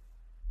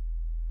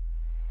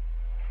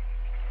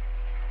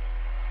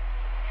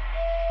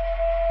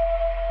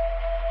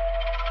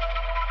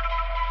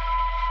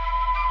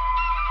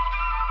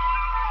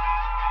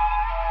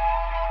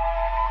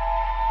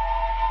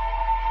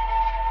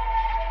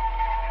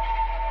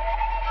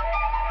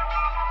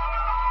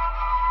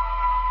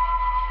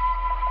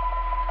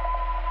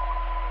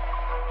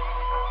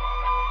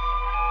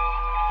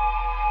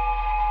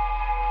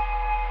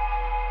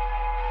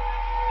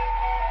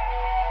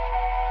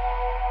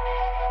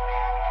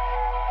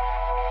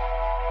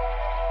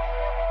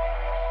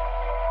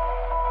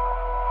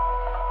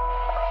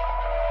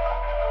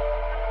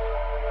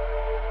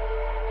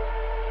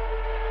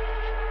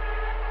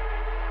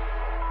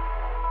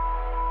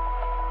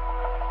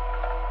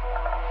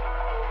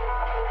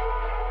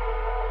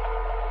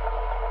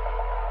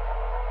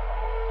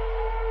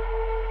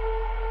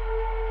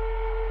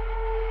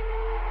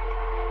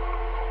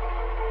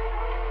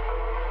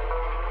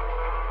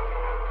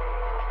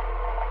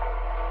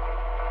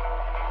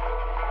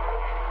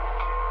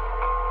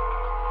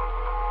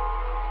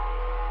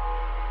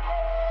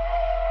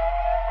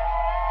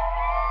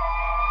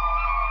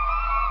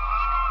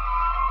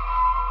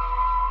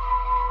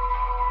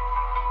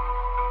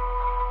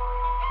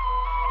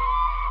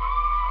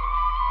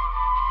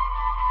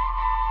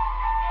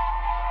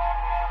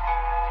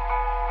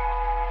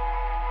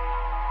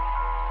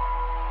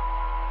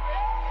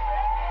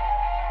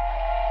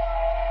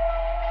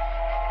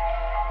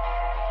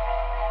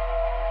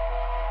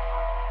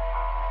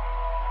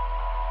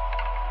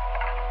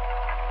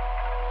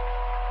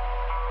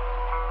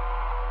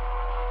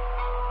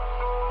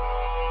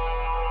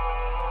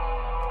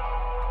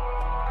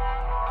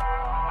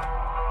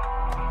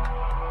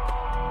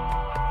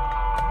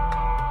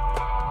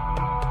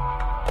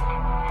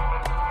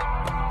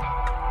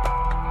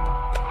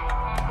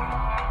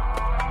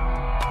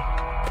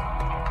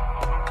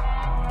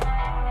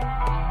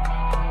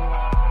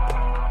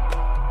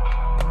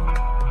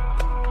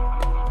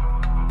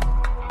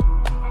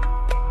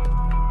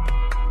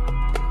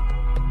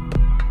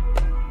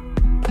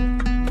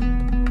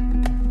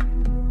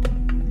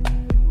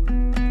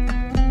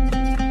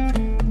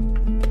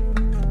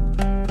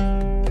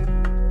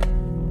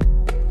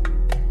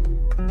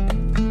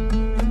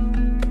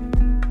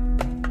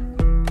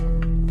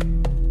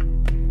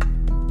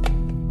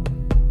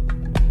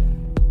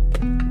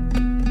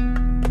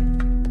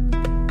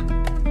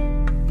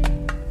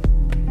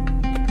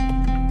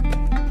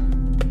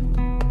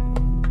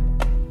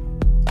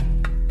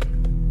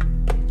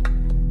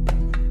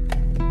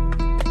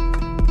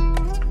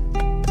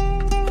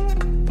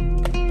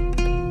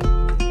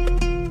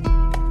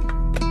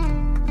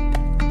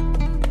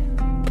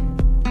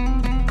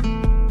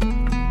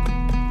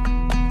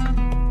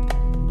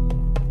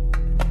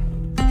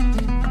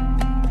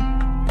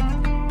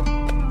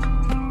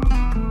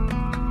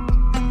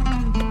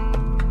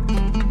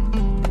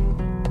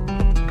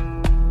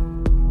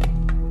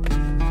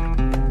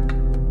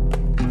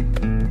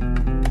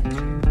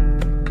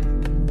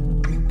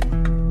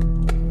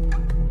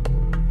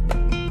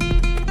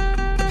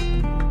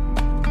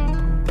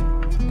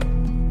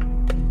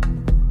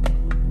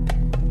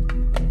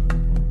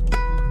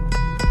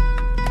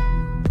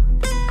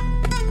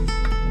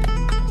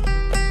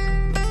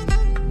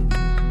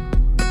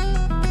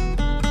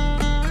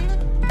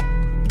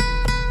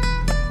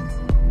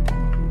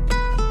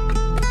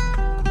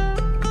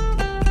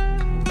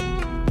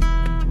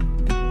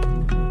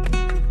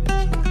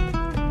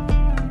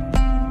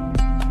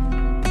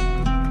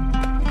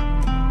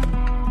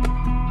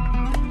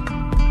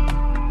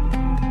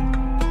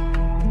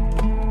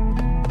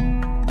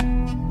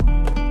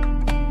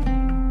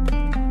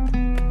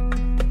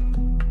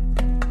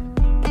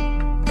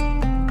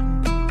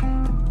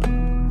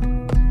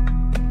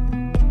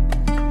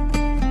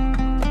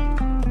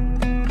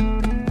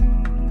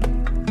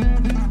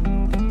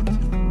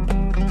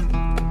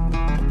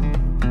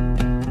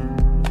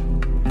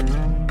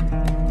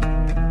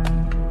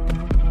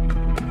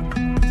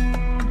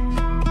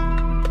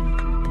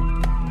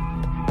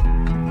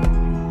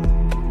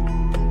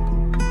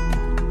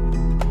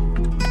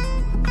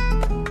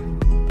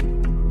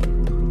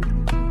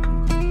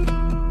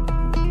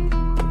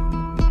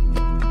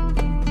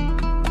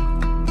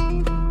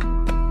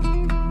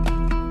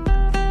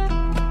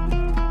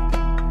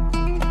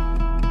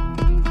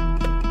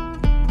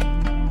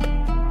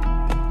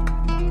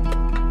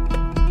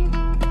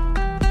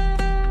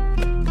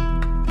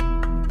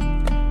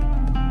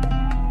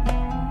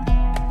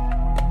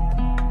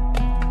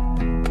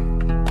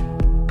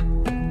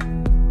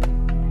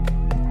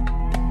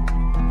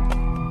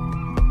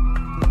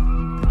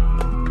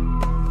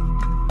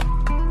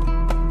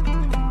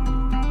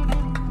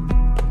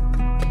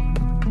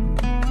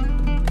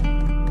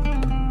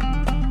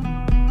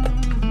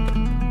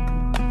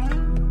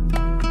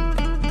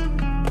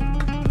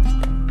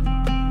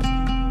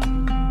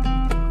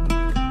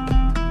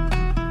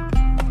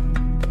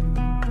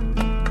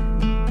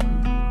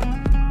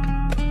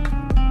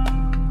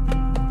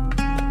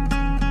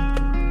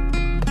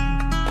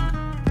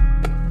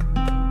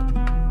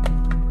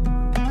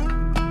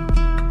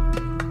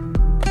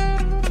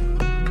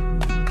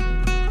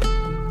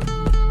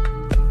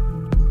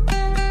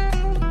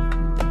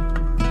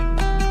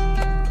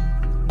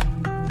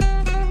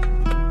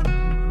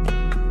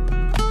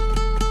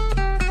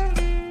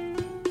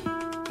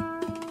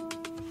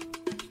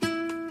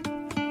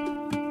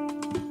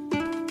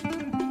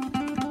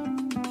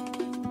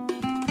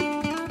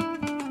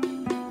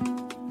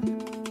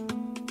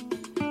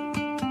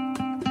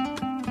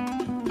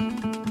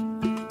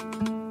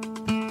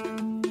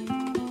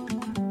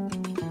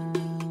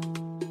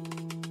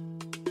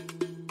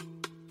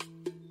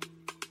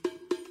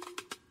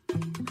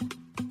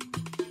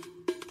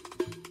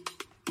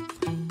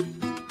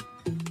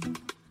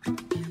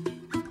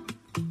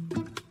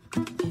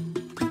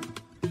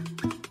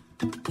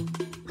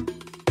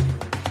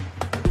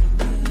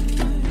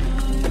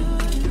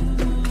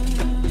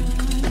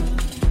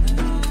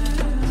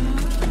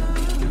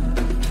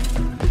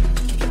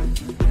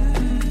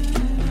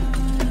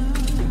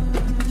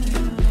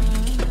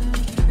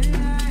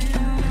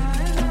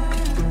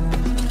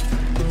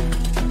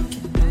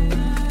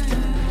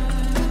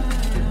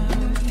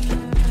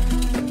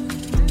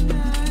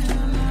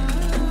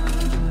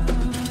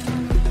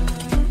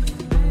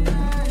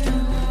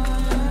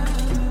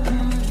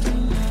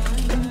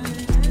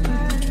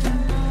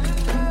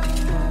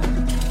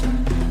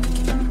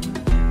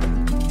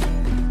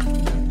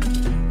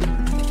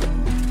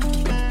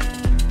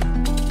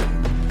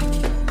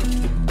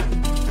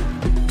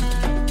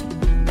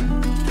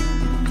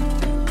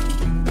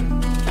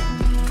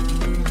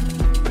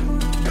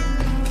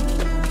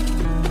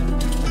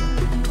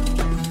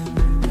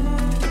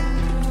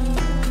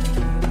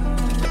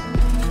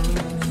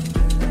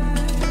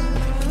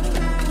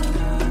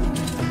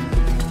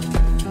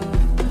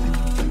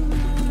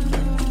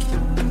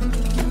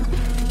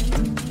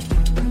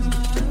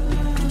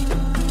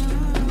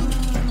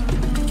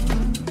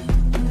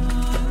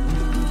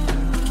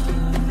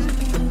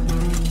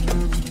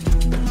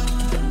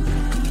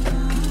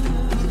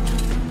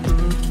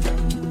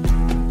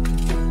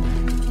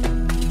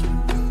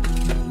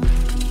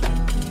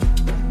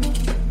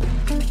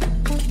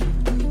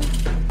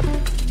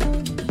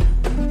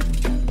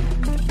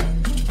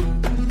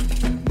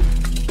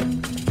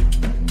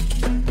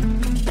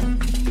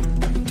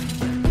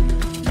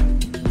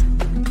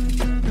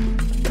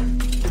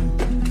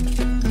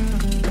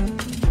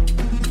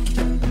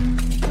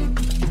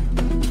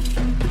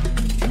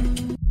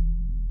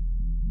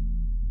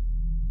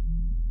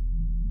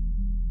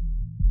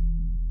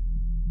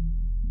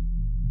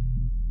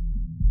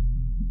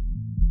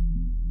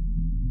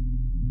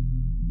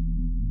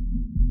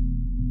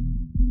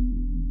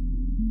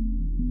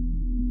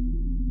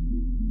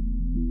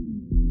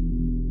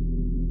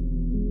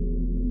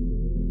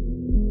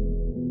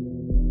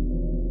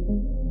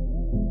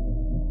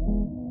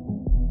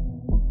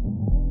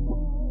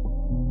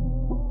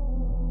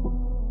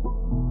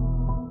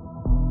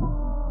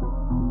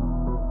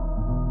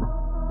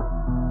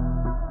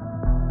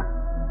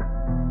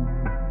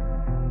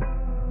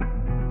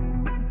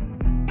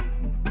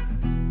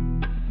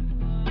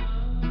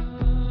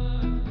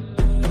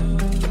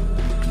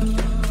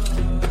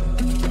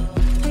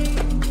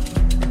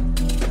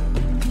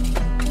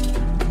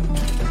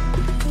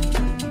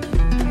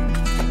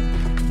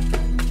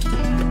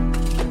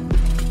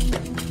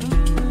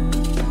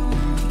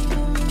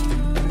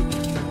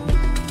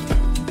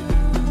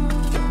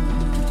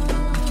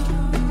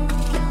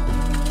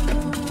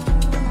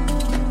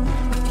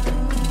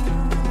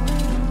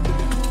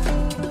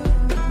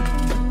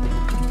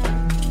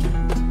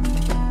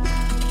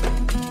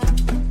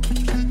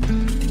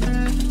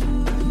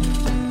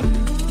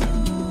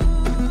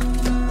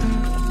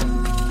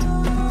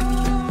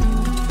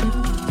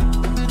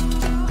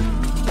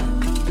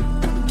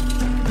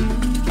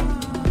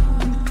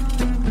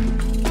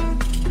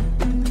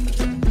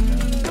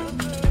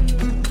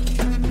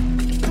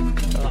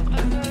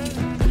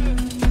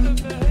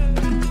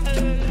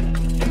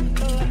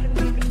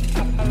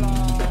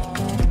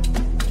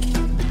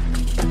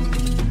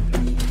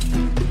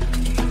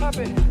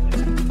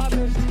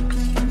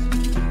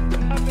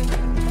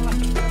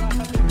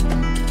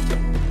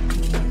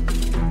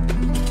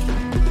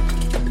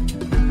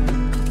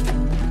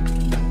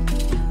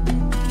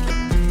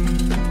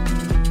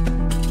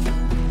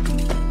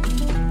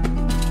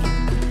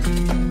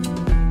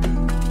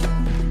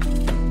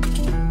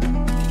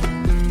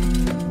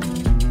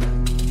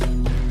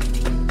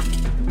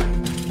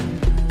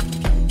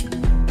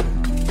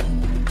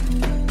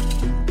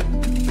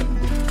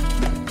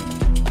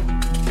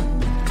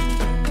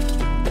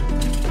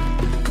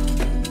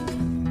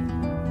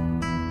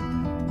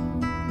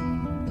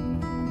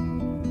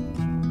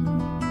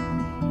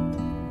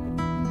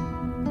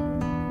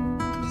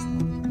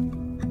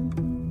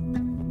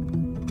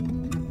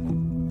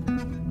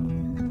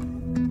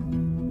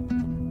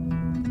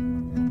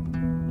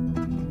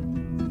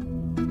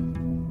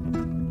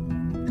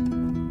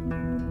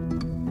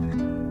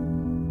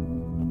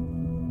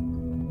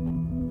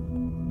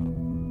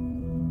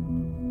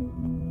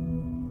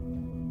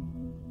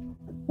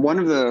 One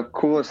of the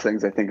coolest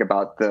things I think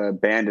about the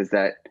band is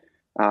that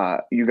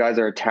you guys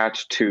are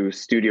attached to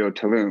Studio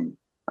Tulum,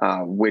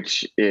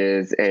 which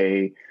is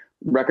a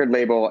record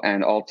label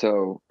and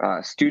also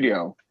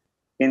studio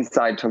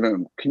inside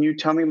Tulum. Can you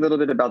tell me a little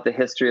bit about the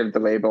history of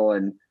the label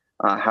and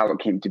how it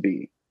came to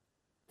be?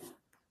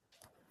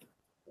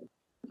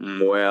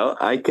 Well,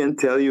 I can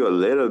tell you a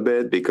little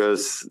bit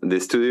because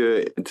the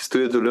Studio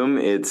Tulum,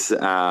 it's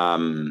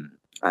an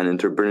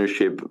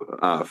entrepreneurship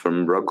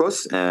from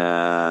Rocos.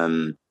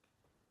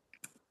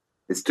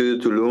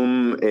 Studio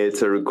Tulum,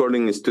 it's a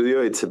recording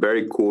studio. It's a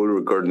very cool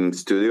recording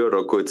studio.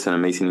 Rocco, it's an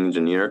amazing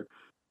engineer,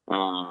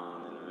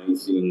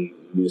 amazing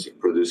music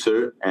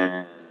producer,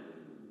 and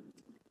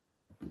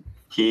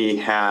he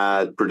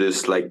had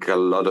produced like a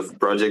lot of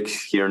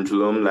projects here in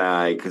Tulum,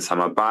 like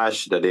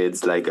Samapash, that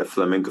it's like a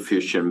flamenco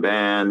fusion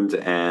band,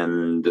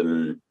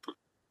 and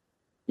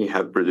he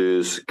had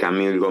produced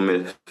Camille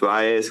Gomez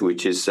Baez,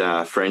 which is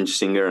a French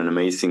singer, an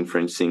amazing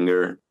French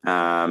singer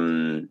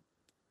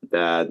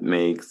that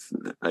makes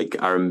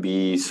like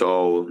R&B,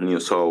 soul, neo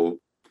soul,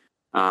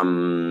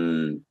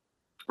 and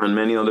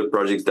many other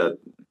projects that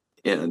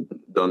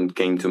don't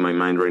came to my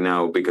mind right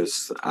now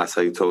because, as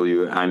I told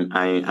you, I'm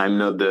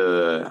not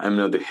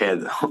the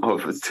head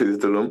of Studio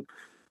Tulum.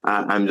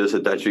 I'm just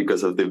attached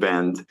because of the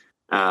band.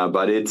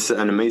 But it's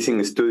an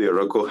amazing studio.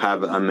 Rocco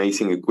have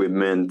amazing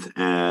equipment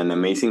and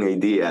amazing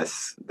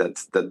ideas.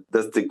 That's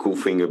the cool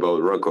thing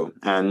about Rocco.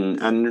 And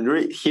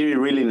he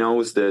really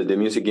knows the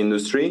music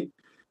industry.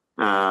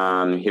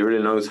 He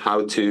really knows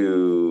how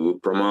to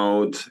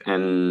promote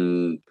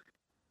and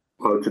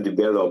how to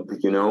develop,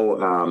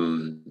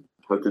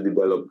 how to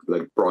develop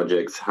like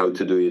projects, how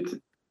to do it,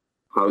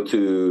 how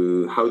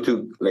to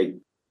like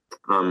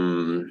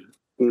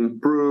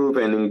improve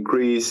and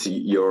increase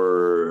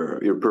your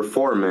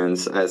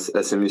performance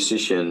as a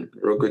musician.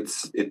 Rocco,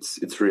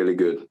 it's really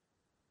good.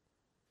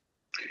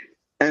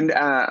 And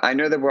I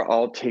know that we're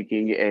all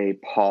taking a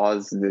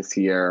pause this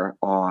year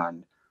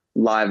on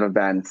live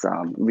events.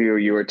 Leo,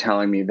 you were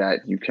telling me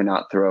that you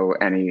cannot throw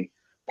any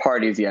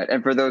parties yet.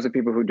 And for those of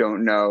people who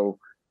don't know,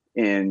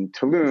 in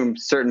Tulum,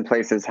 certain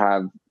places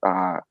have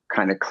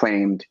kind of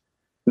claimed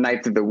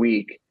nights of the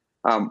week.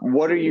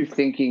 What are you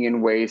thinking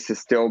in ways to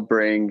still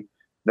bring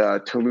the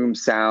Tulum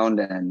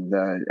sound and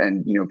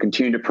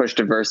continue to push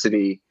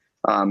diversity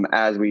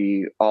as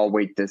we all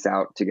wait this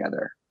out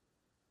together?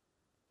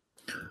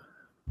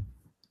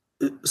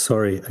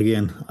 Sorry,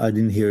 again, I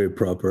didn't hear it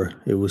proper.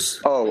 It was...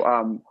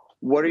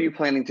 what are you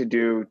planning to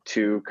do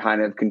to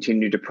kind of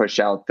continue to push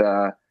out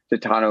the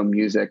Gitano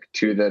music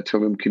to the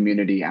Tulum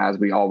community as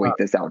we all wait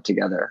this out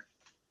together?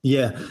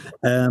 Yeah,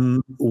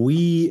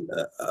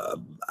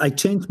 I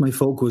changed my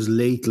focus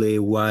lately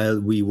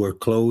while we were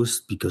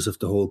closed because of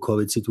the whole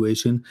COVID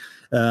situation.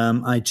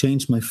 I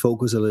changed my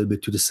focus a little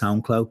bit to the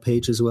SoundCloud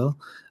page as well.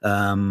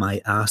 I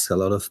asked a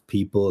lot of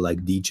people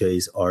like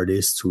DJs,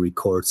 artists to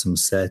record some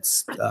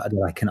sets that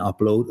I can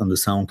upload on the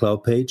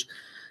SoundCloud page,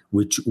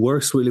 which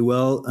works really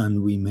well.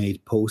 And we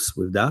made posts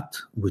with that,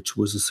 which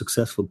was a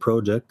successful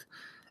project.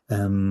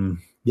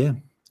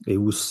 It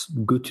was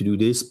good to do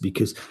this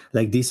because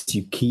like this,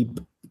 you keep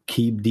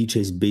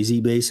DJs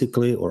busy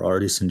basically, or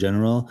artists in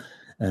general,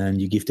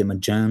 and you give them a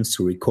chance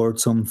to record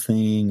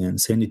something and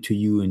send it to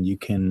you, and you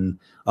can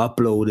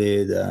upload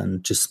it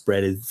and just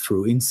spread it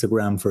through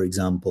Instagram, for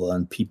example,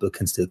 and people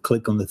can still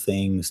click on the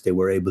things. They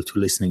were able to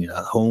listen it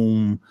at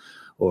home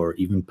or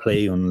even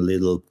play on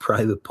little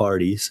private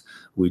parties,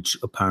 which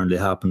apparently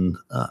happen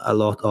a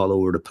lot all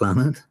over the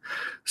planet.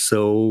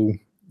 So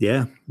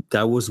yeah,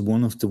 that was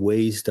one of the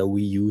ways that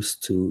we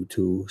used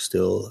to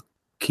still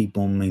keep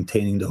on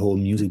maintaining the whole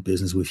music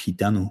business with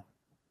Gitano.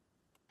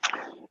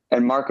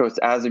 And Marcos,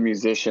 as a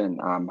musician,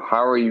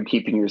 how are you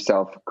keeping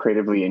yourself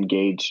creatively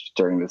engaged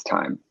during this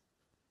time?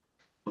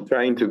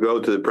 Trying to go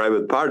to the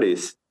private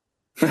parties.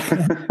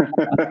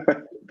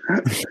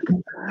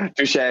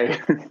 Touché.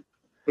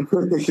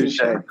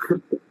 Touché.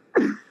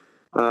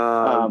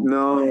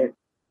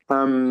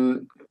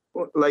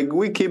 Like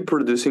we keep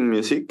producing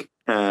music.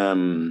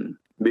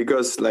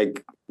 Because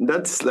like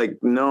that's like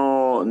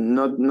not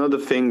a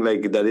thing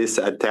like that is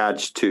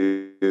attached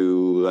to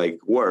like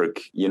work,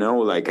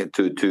 like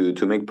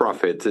to make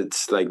profit.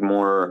 It's like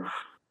more,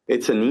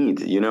 it's a need,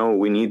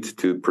 we need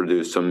to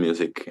produce some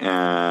music.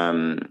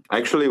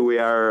 Actually we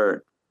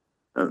are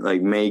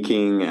like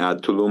making a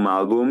Tulum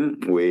album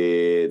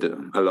with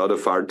a lot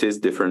of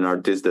different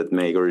artists that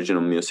make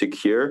original music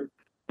here.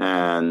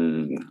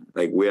 And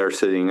like we are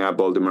setting up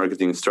all the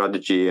marketing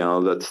strategy and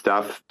all that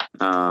stuff.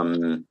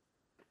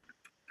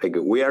 Like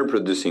we are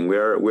producing, we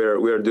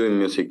are doing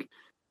music,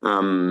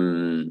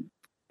 and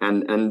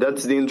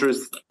that's the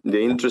interest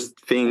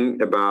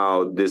thing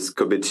about this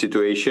COVID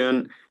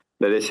situation.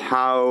 That is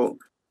how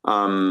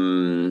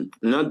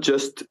not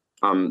just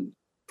the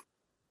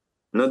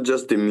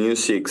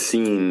music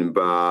scene,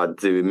 but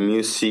the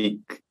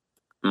music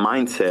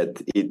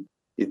mindset. It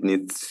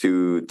needs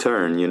to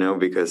turn,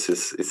 because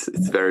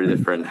it's very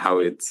different how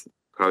it's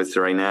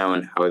right now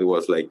and how it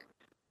was like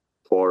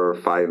 4 or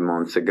 5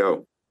 months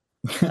ago.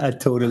 I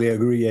totally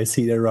agree. I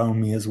see it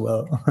around me as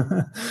well.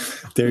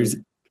 There's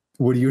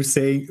what you're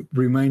saying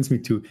reminds me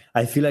too.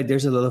 I feel like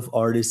there's a lot of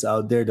artists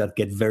out there that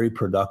get very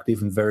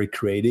productive and very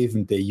creative,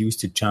 and they use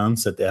the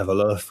chance that they have a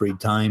lot of free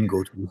time,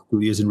 go to the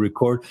studios and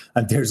record.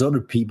 And there's other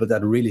people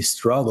that really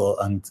struggle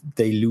and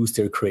they lose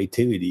their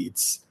creativity.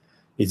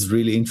 It's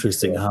really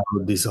interesting how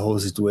this whole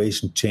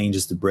situation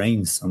changes the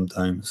brain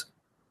sometimes.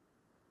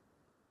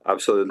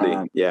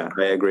 Absolutely. Yeah,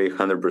 I agree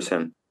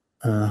 100%.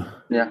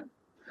 Yeah.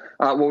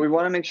 Well, we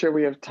want to make sure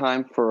we have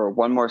time for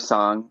one more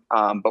song.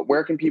 But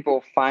where can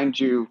people find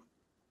you,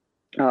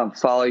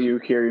 follow you,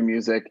 hear your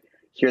music,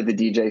 hear the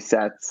DJ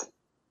sets?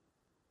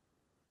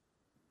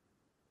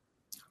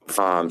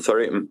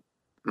 Sorry,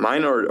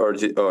 mine or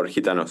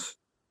Gitanos?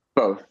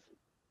 Both.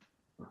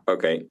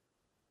 Okay.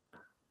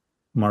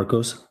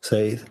 Marcos,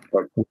 say it.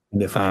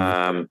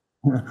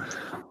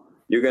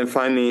 You can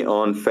find me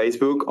on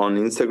Facebook, on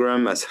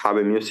Instagram as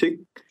Håbe Music.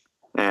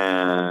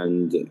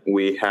 And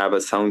we have a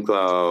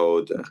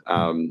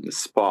SoundCloud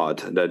spot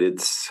that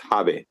it's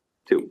Håbe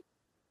too.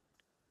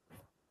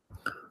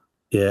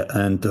 Yeah,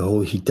 and the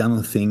whole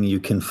Gitano thing you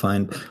can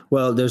find,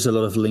 well, there's a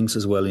lot of links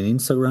as well in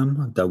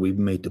Instagram that we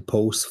made the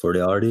posts for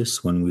the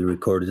artists when we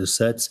recorded the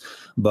sets,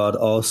 but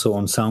also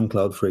on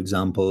SoundCloud, for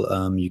example,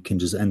 you can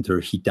just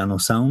enter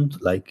Gitano Sound,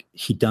 like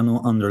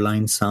Gitano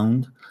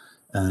 _sound,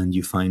 and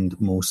you find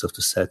most of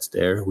the sets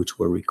there, which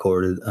were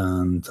recorded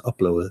and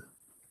uploaded.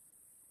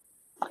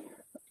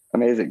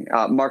 Amazing.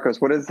 Marcos,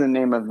 what is the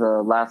name of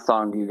the last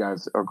song you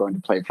guys are going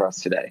to play for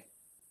us today?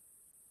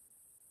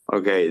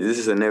 Okay, this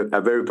is a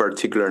very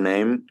particular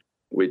name,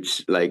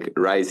 which like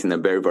writes in a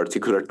very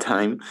particular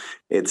time.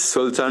 It's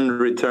Sultan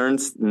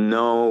Returns,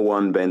 No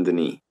One Bend the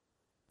Knee.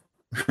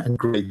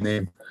 Great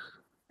name.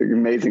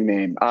 Amazing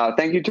name.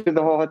 Thank you to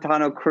the whole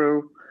Gitano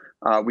crew.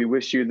 We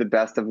wish you the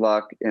best of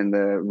luck in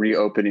the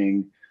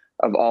reopening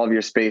of all of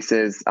your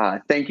spaces.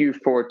 Thank you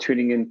for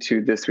tuning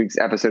into this week's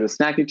episode of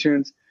Snacky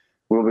Tunes.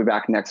 We'll be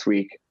back next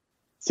week.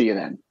 See you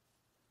then.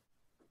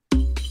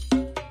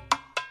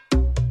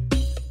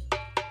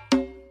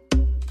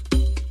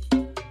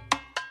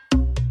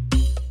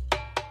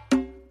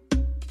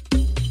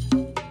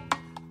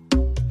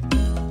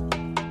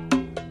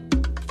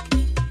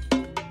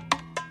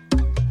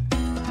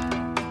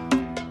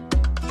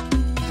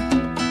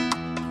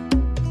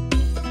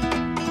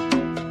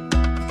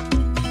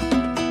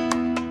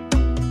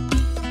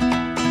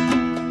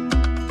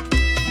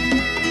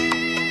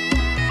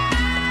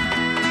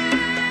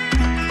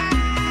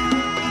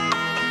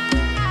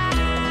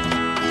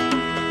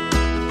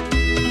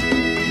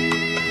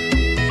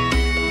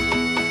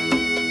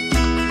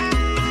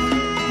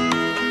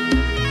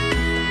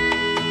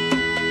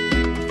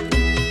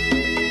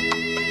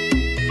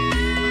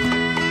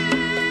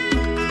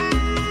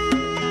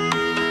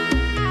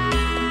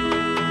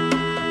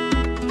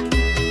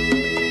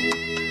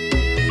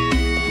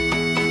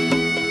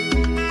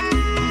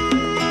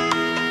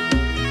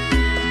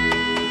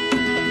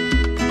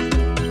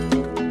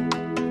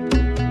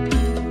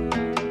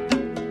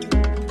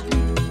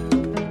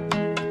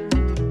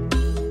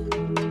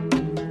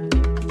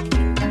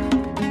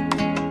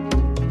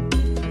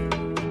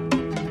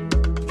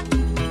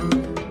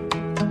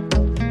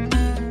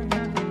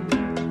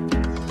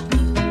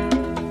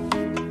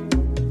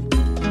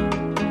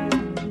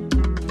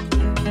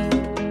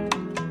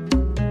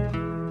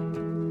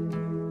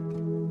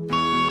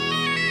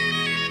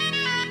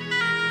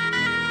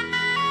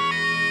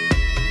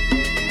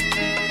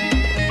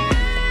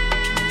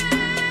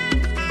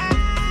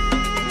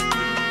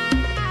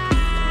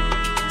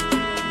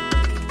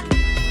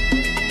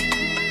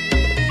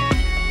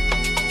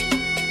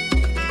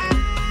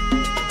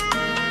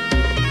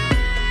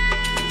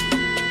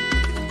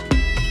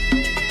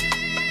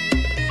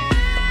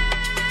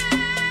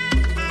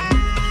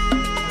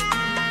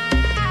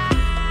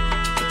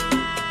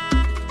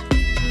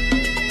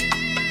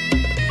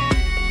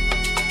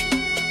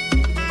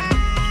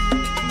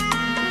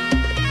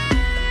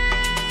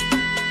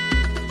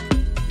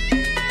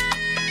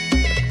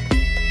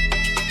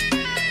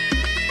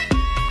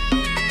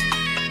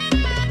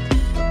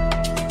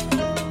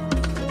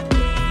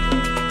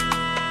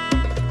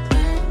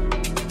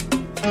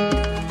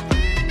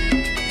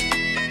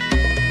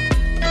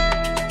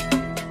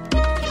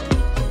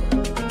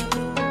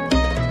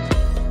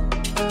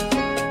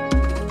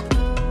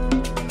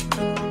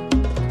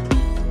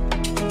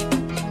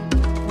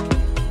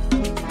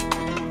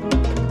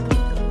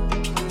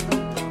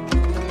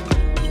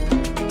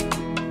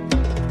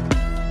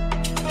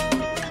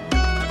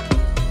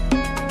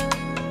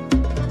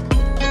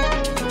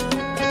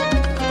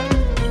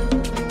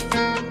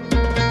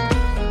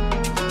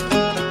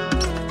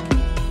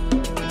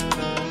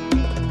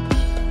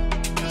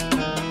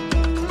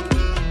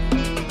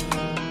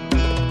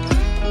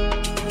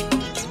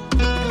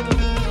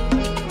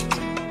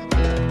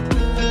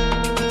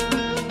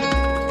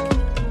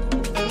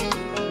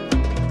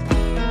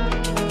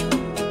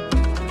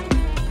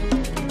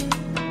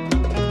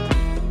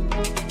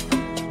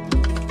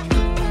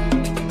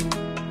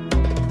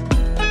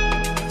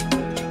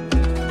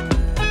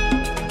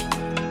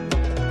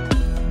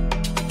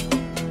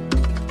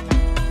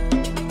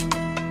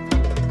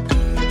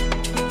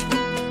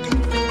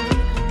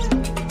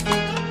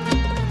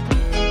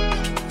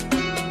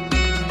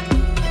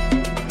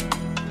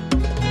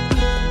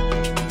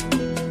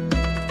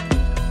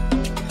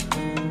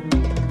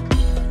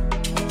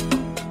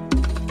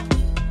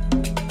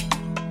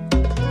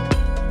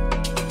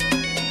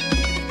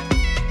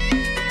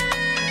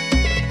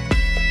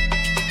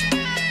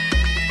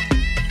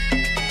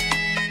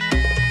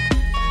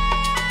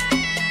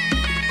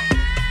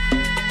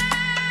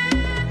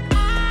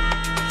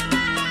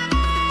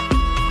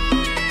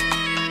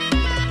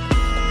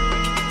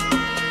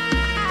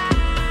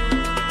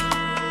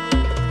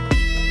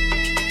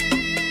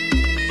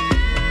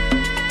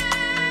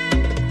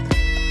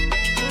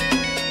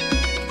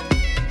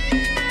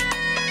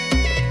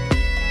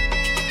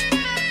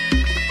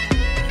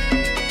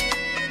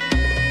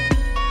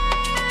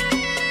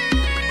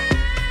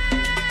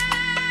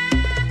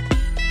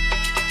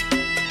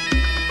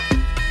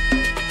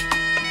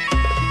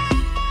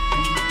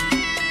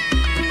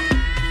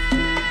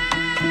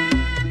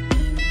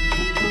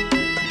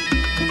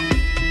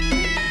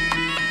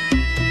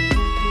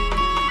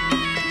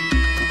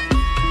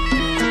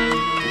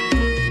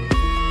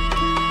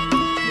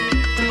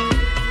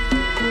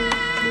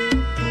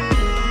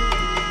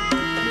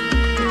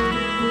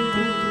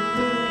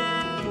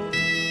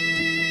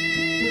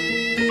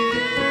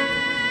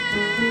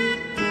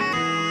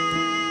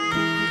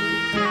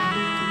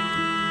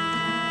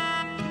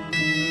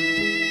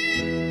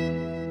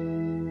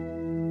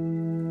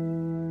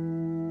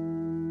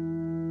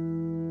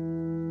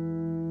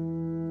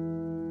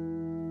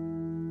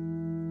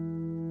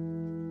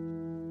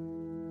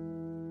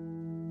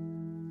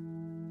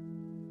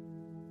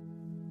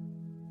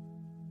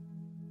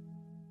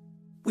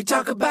 We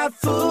talk about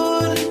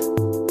food,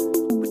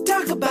 we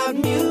talk about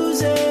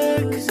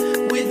music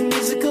with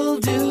musical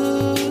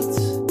dudes.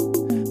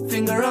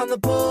 Finger on the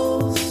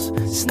pulse,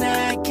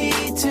 snacky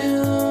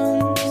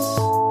tunes.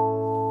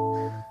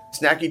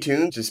 Snacky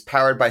Tunes is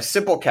powered by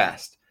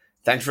Simplecast.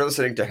 Thanks for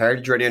listening to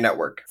Heritage Radio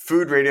Network,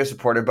 food radio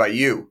supported by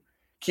you.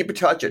 Keep in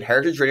touch at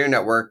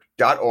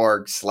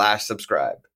heritageradionetwork.org/subscribe.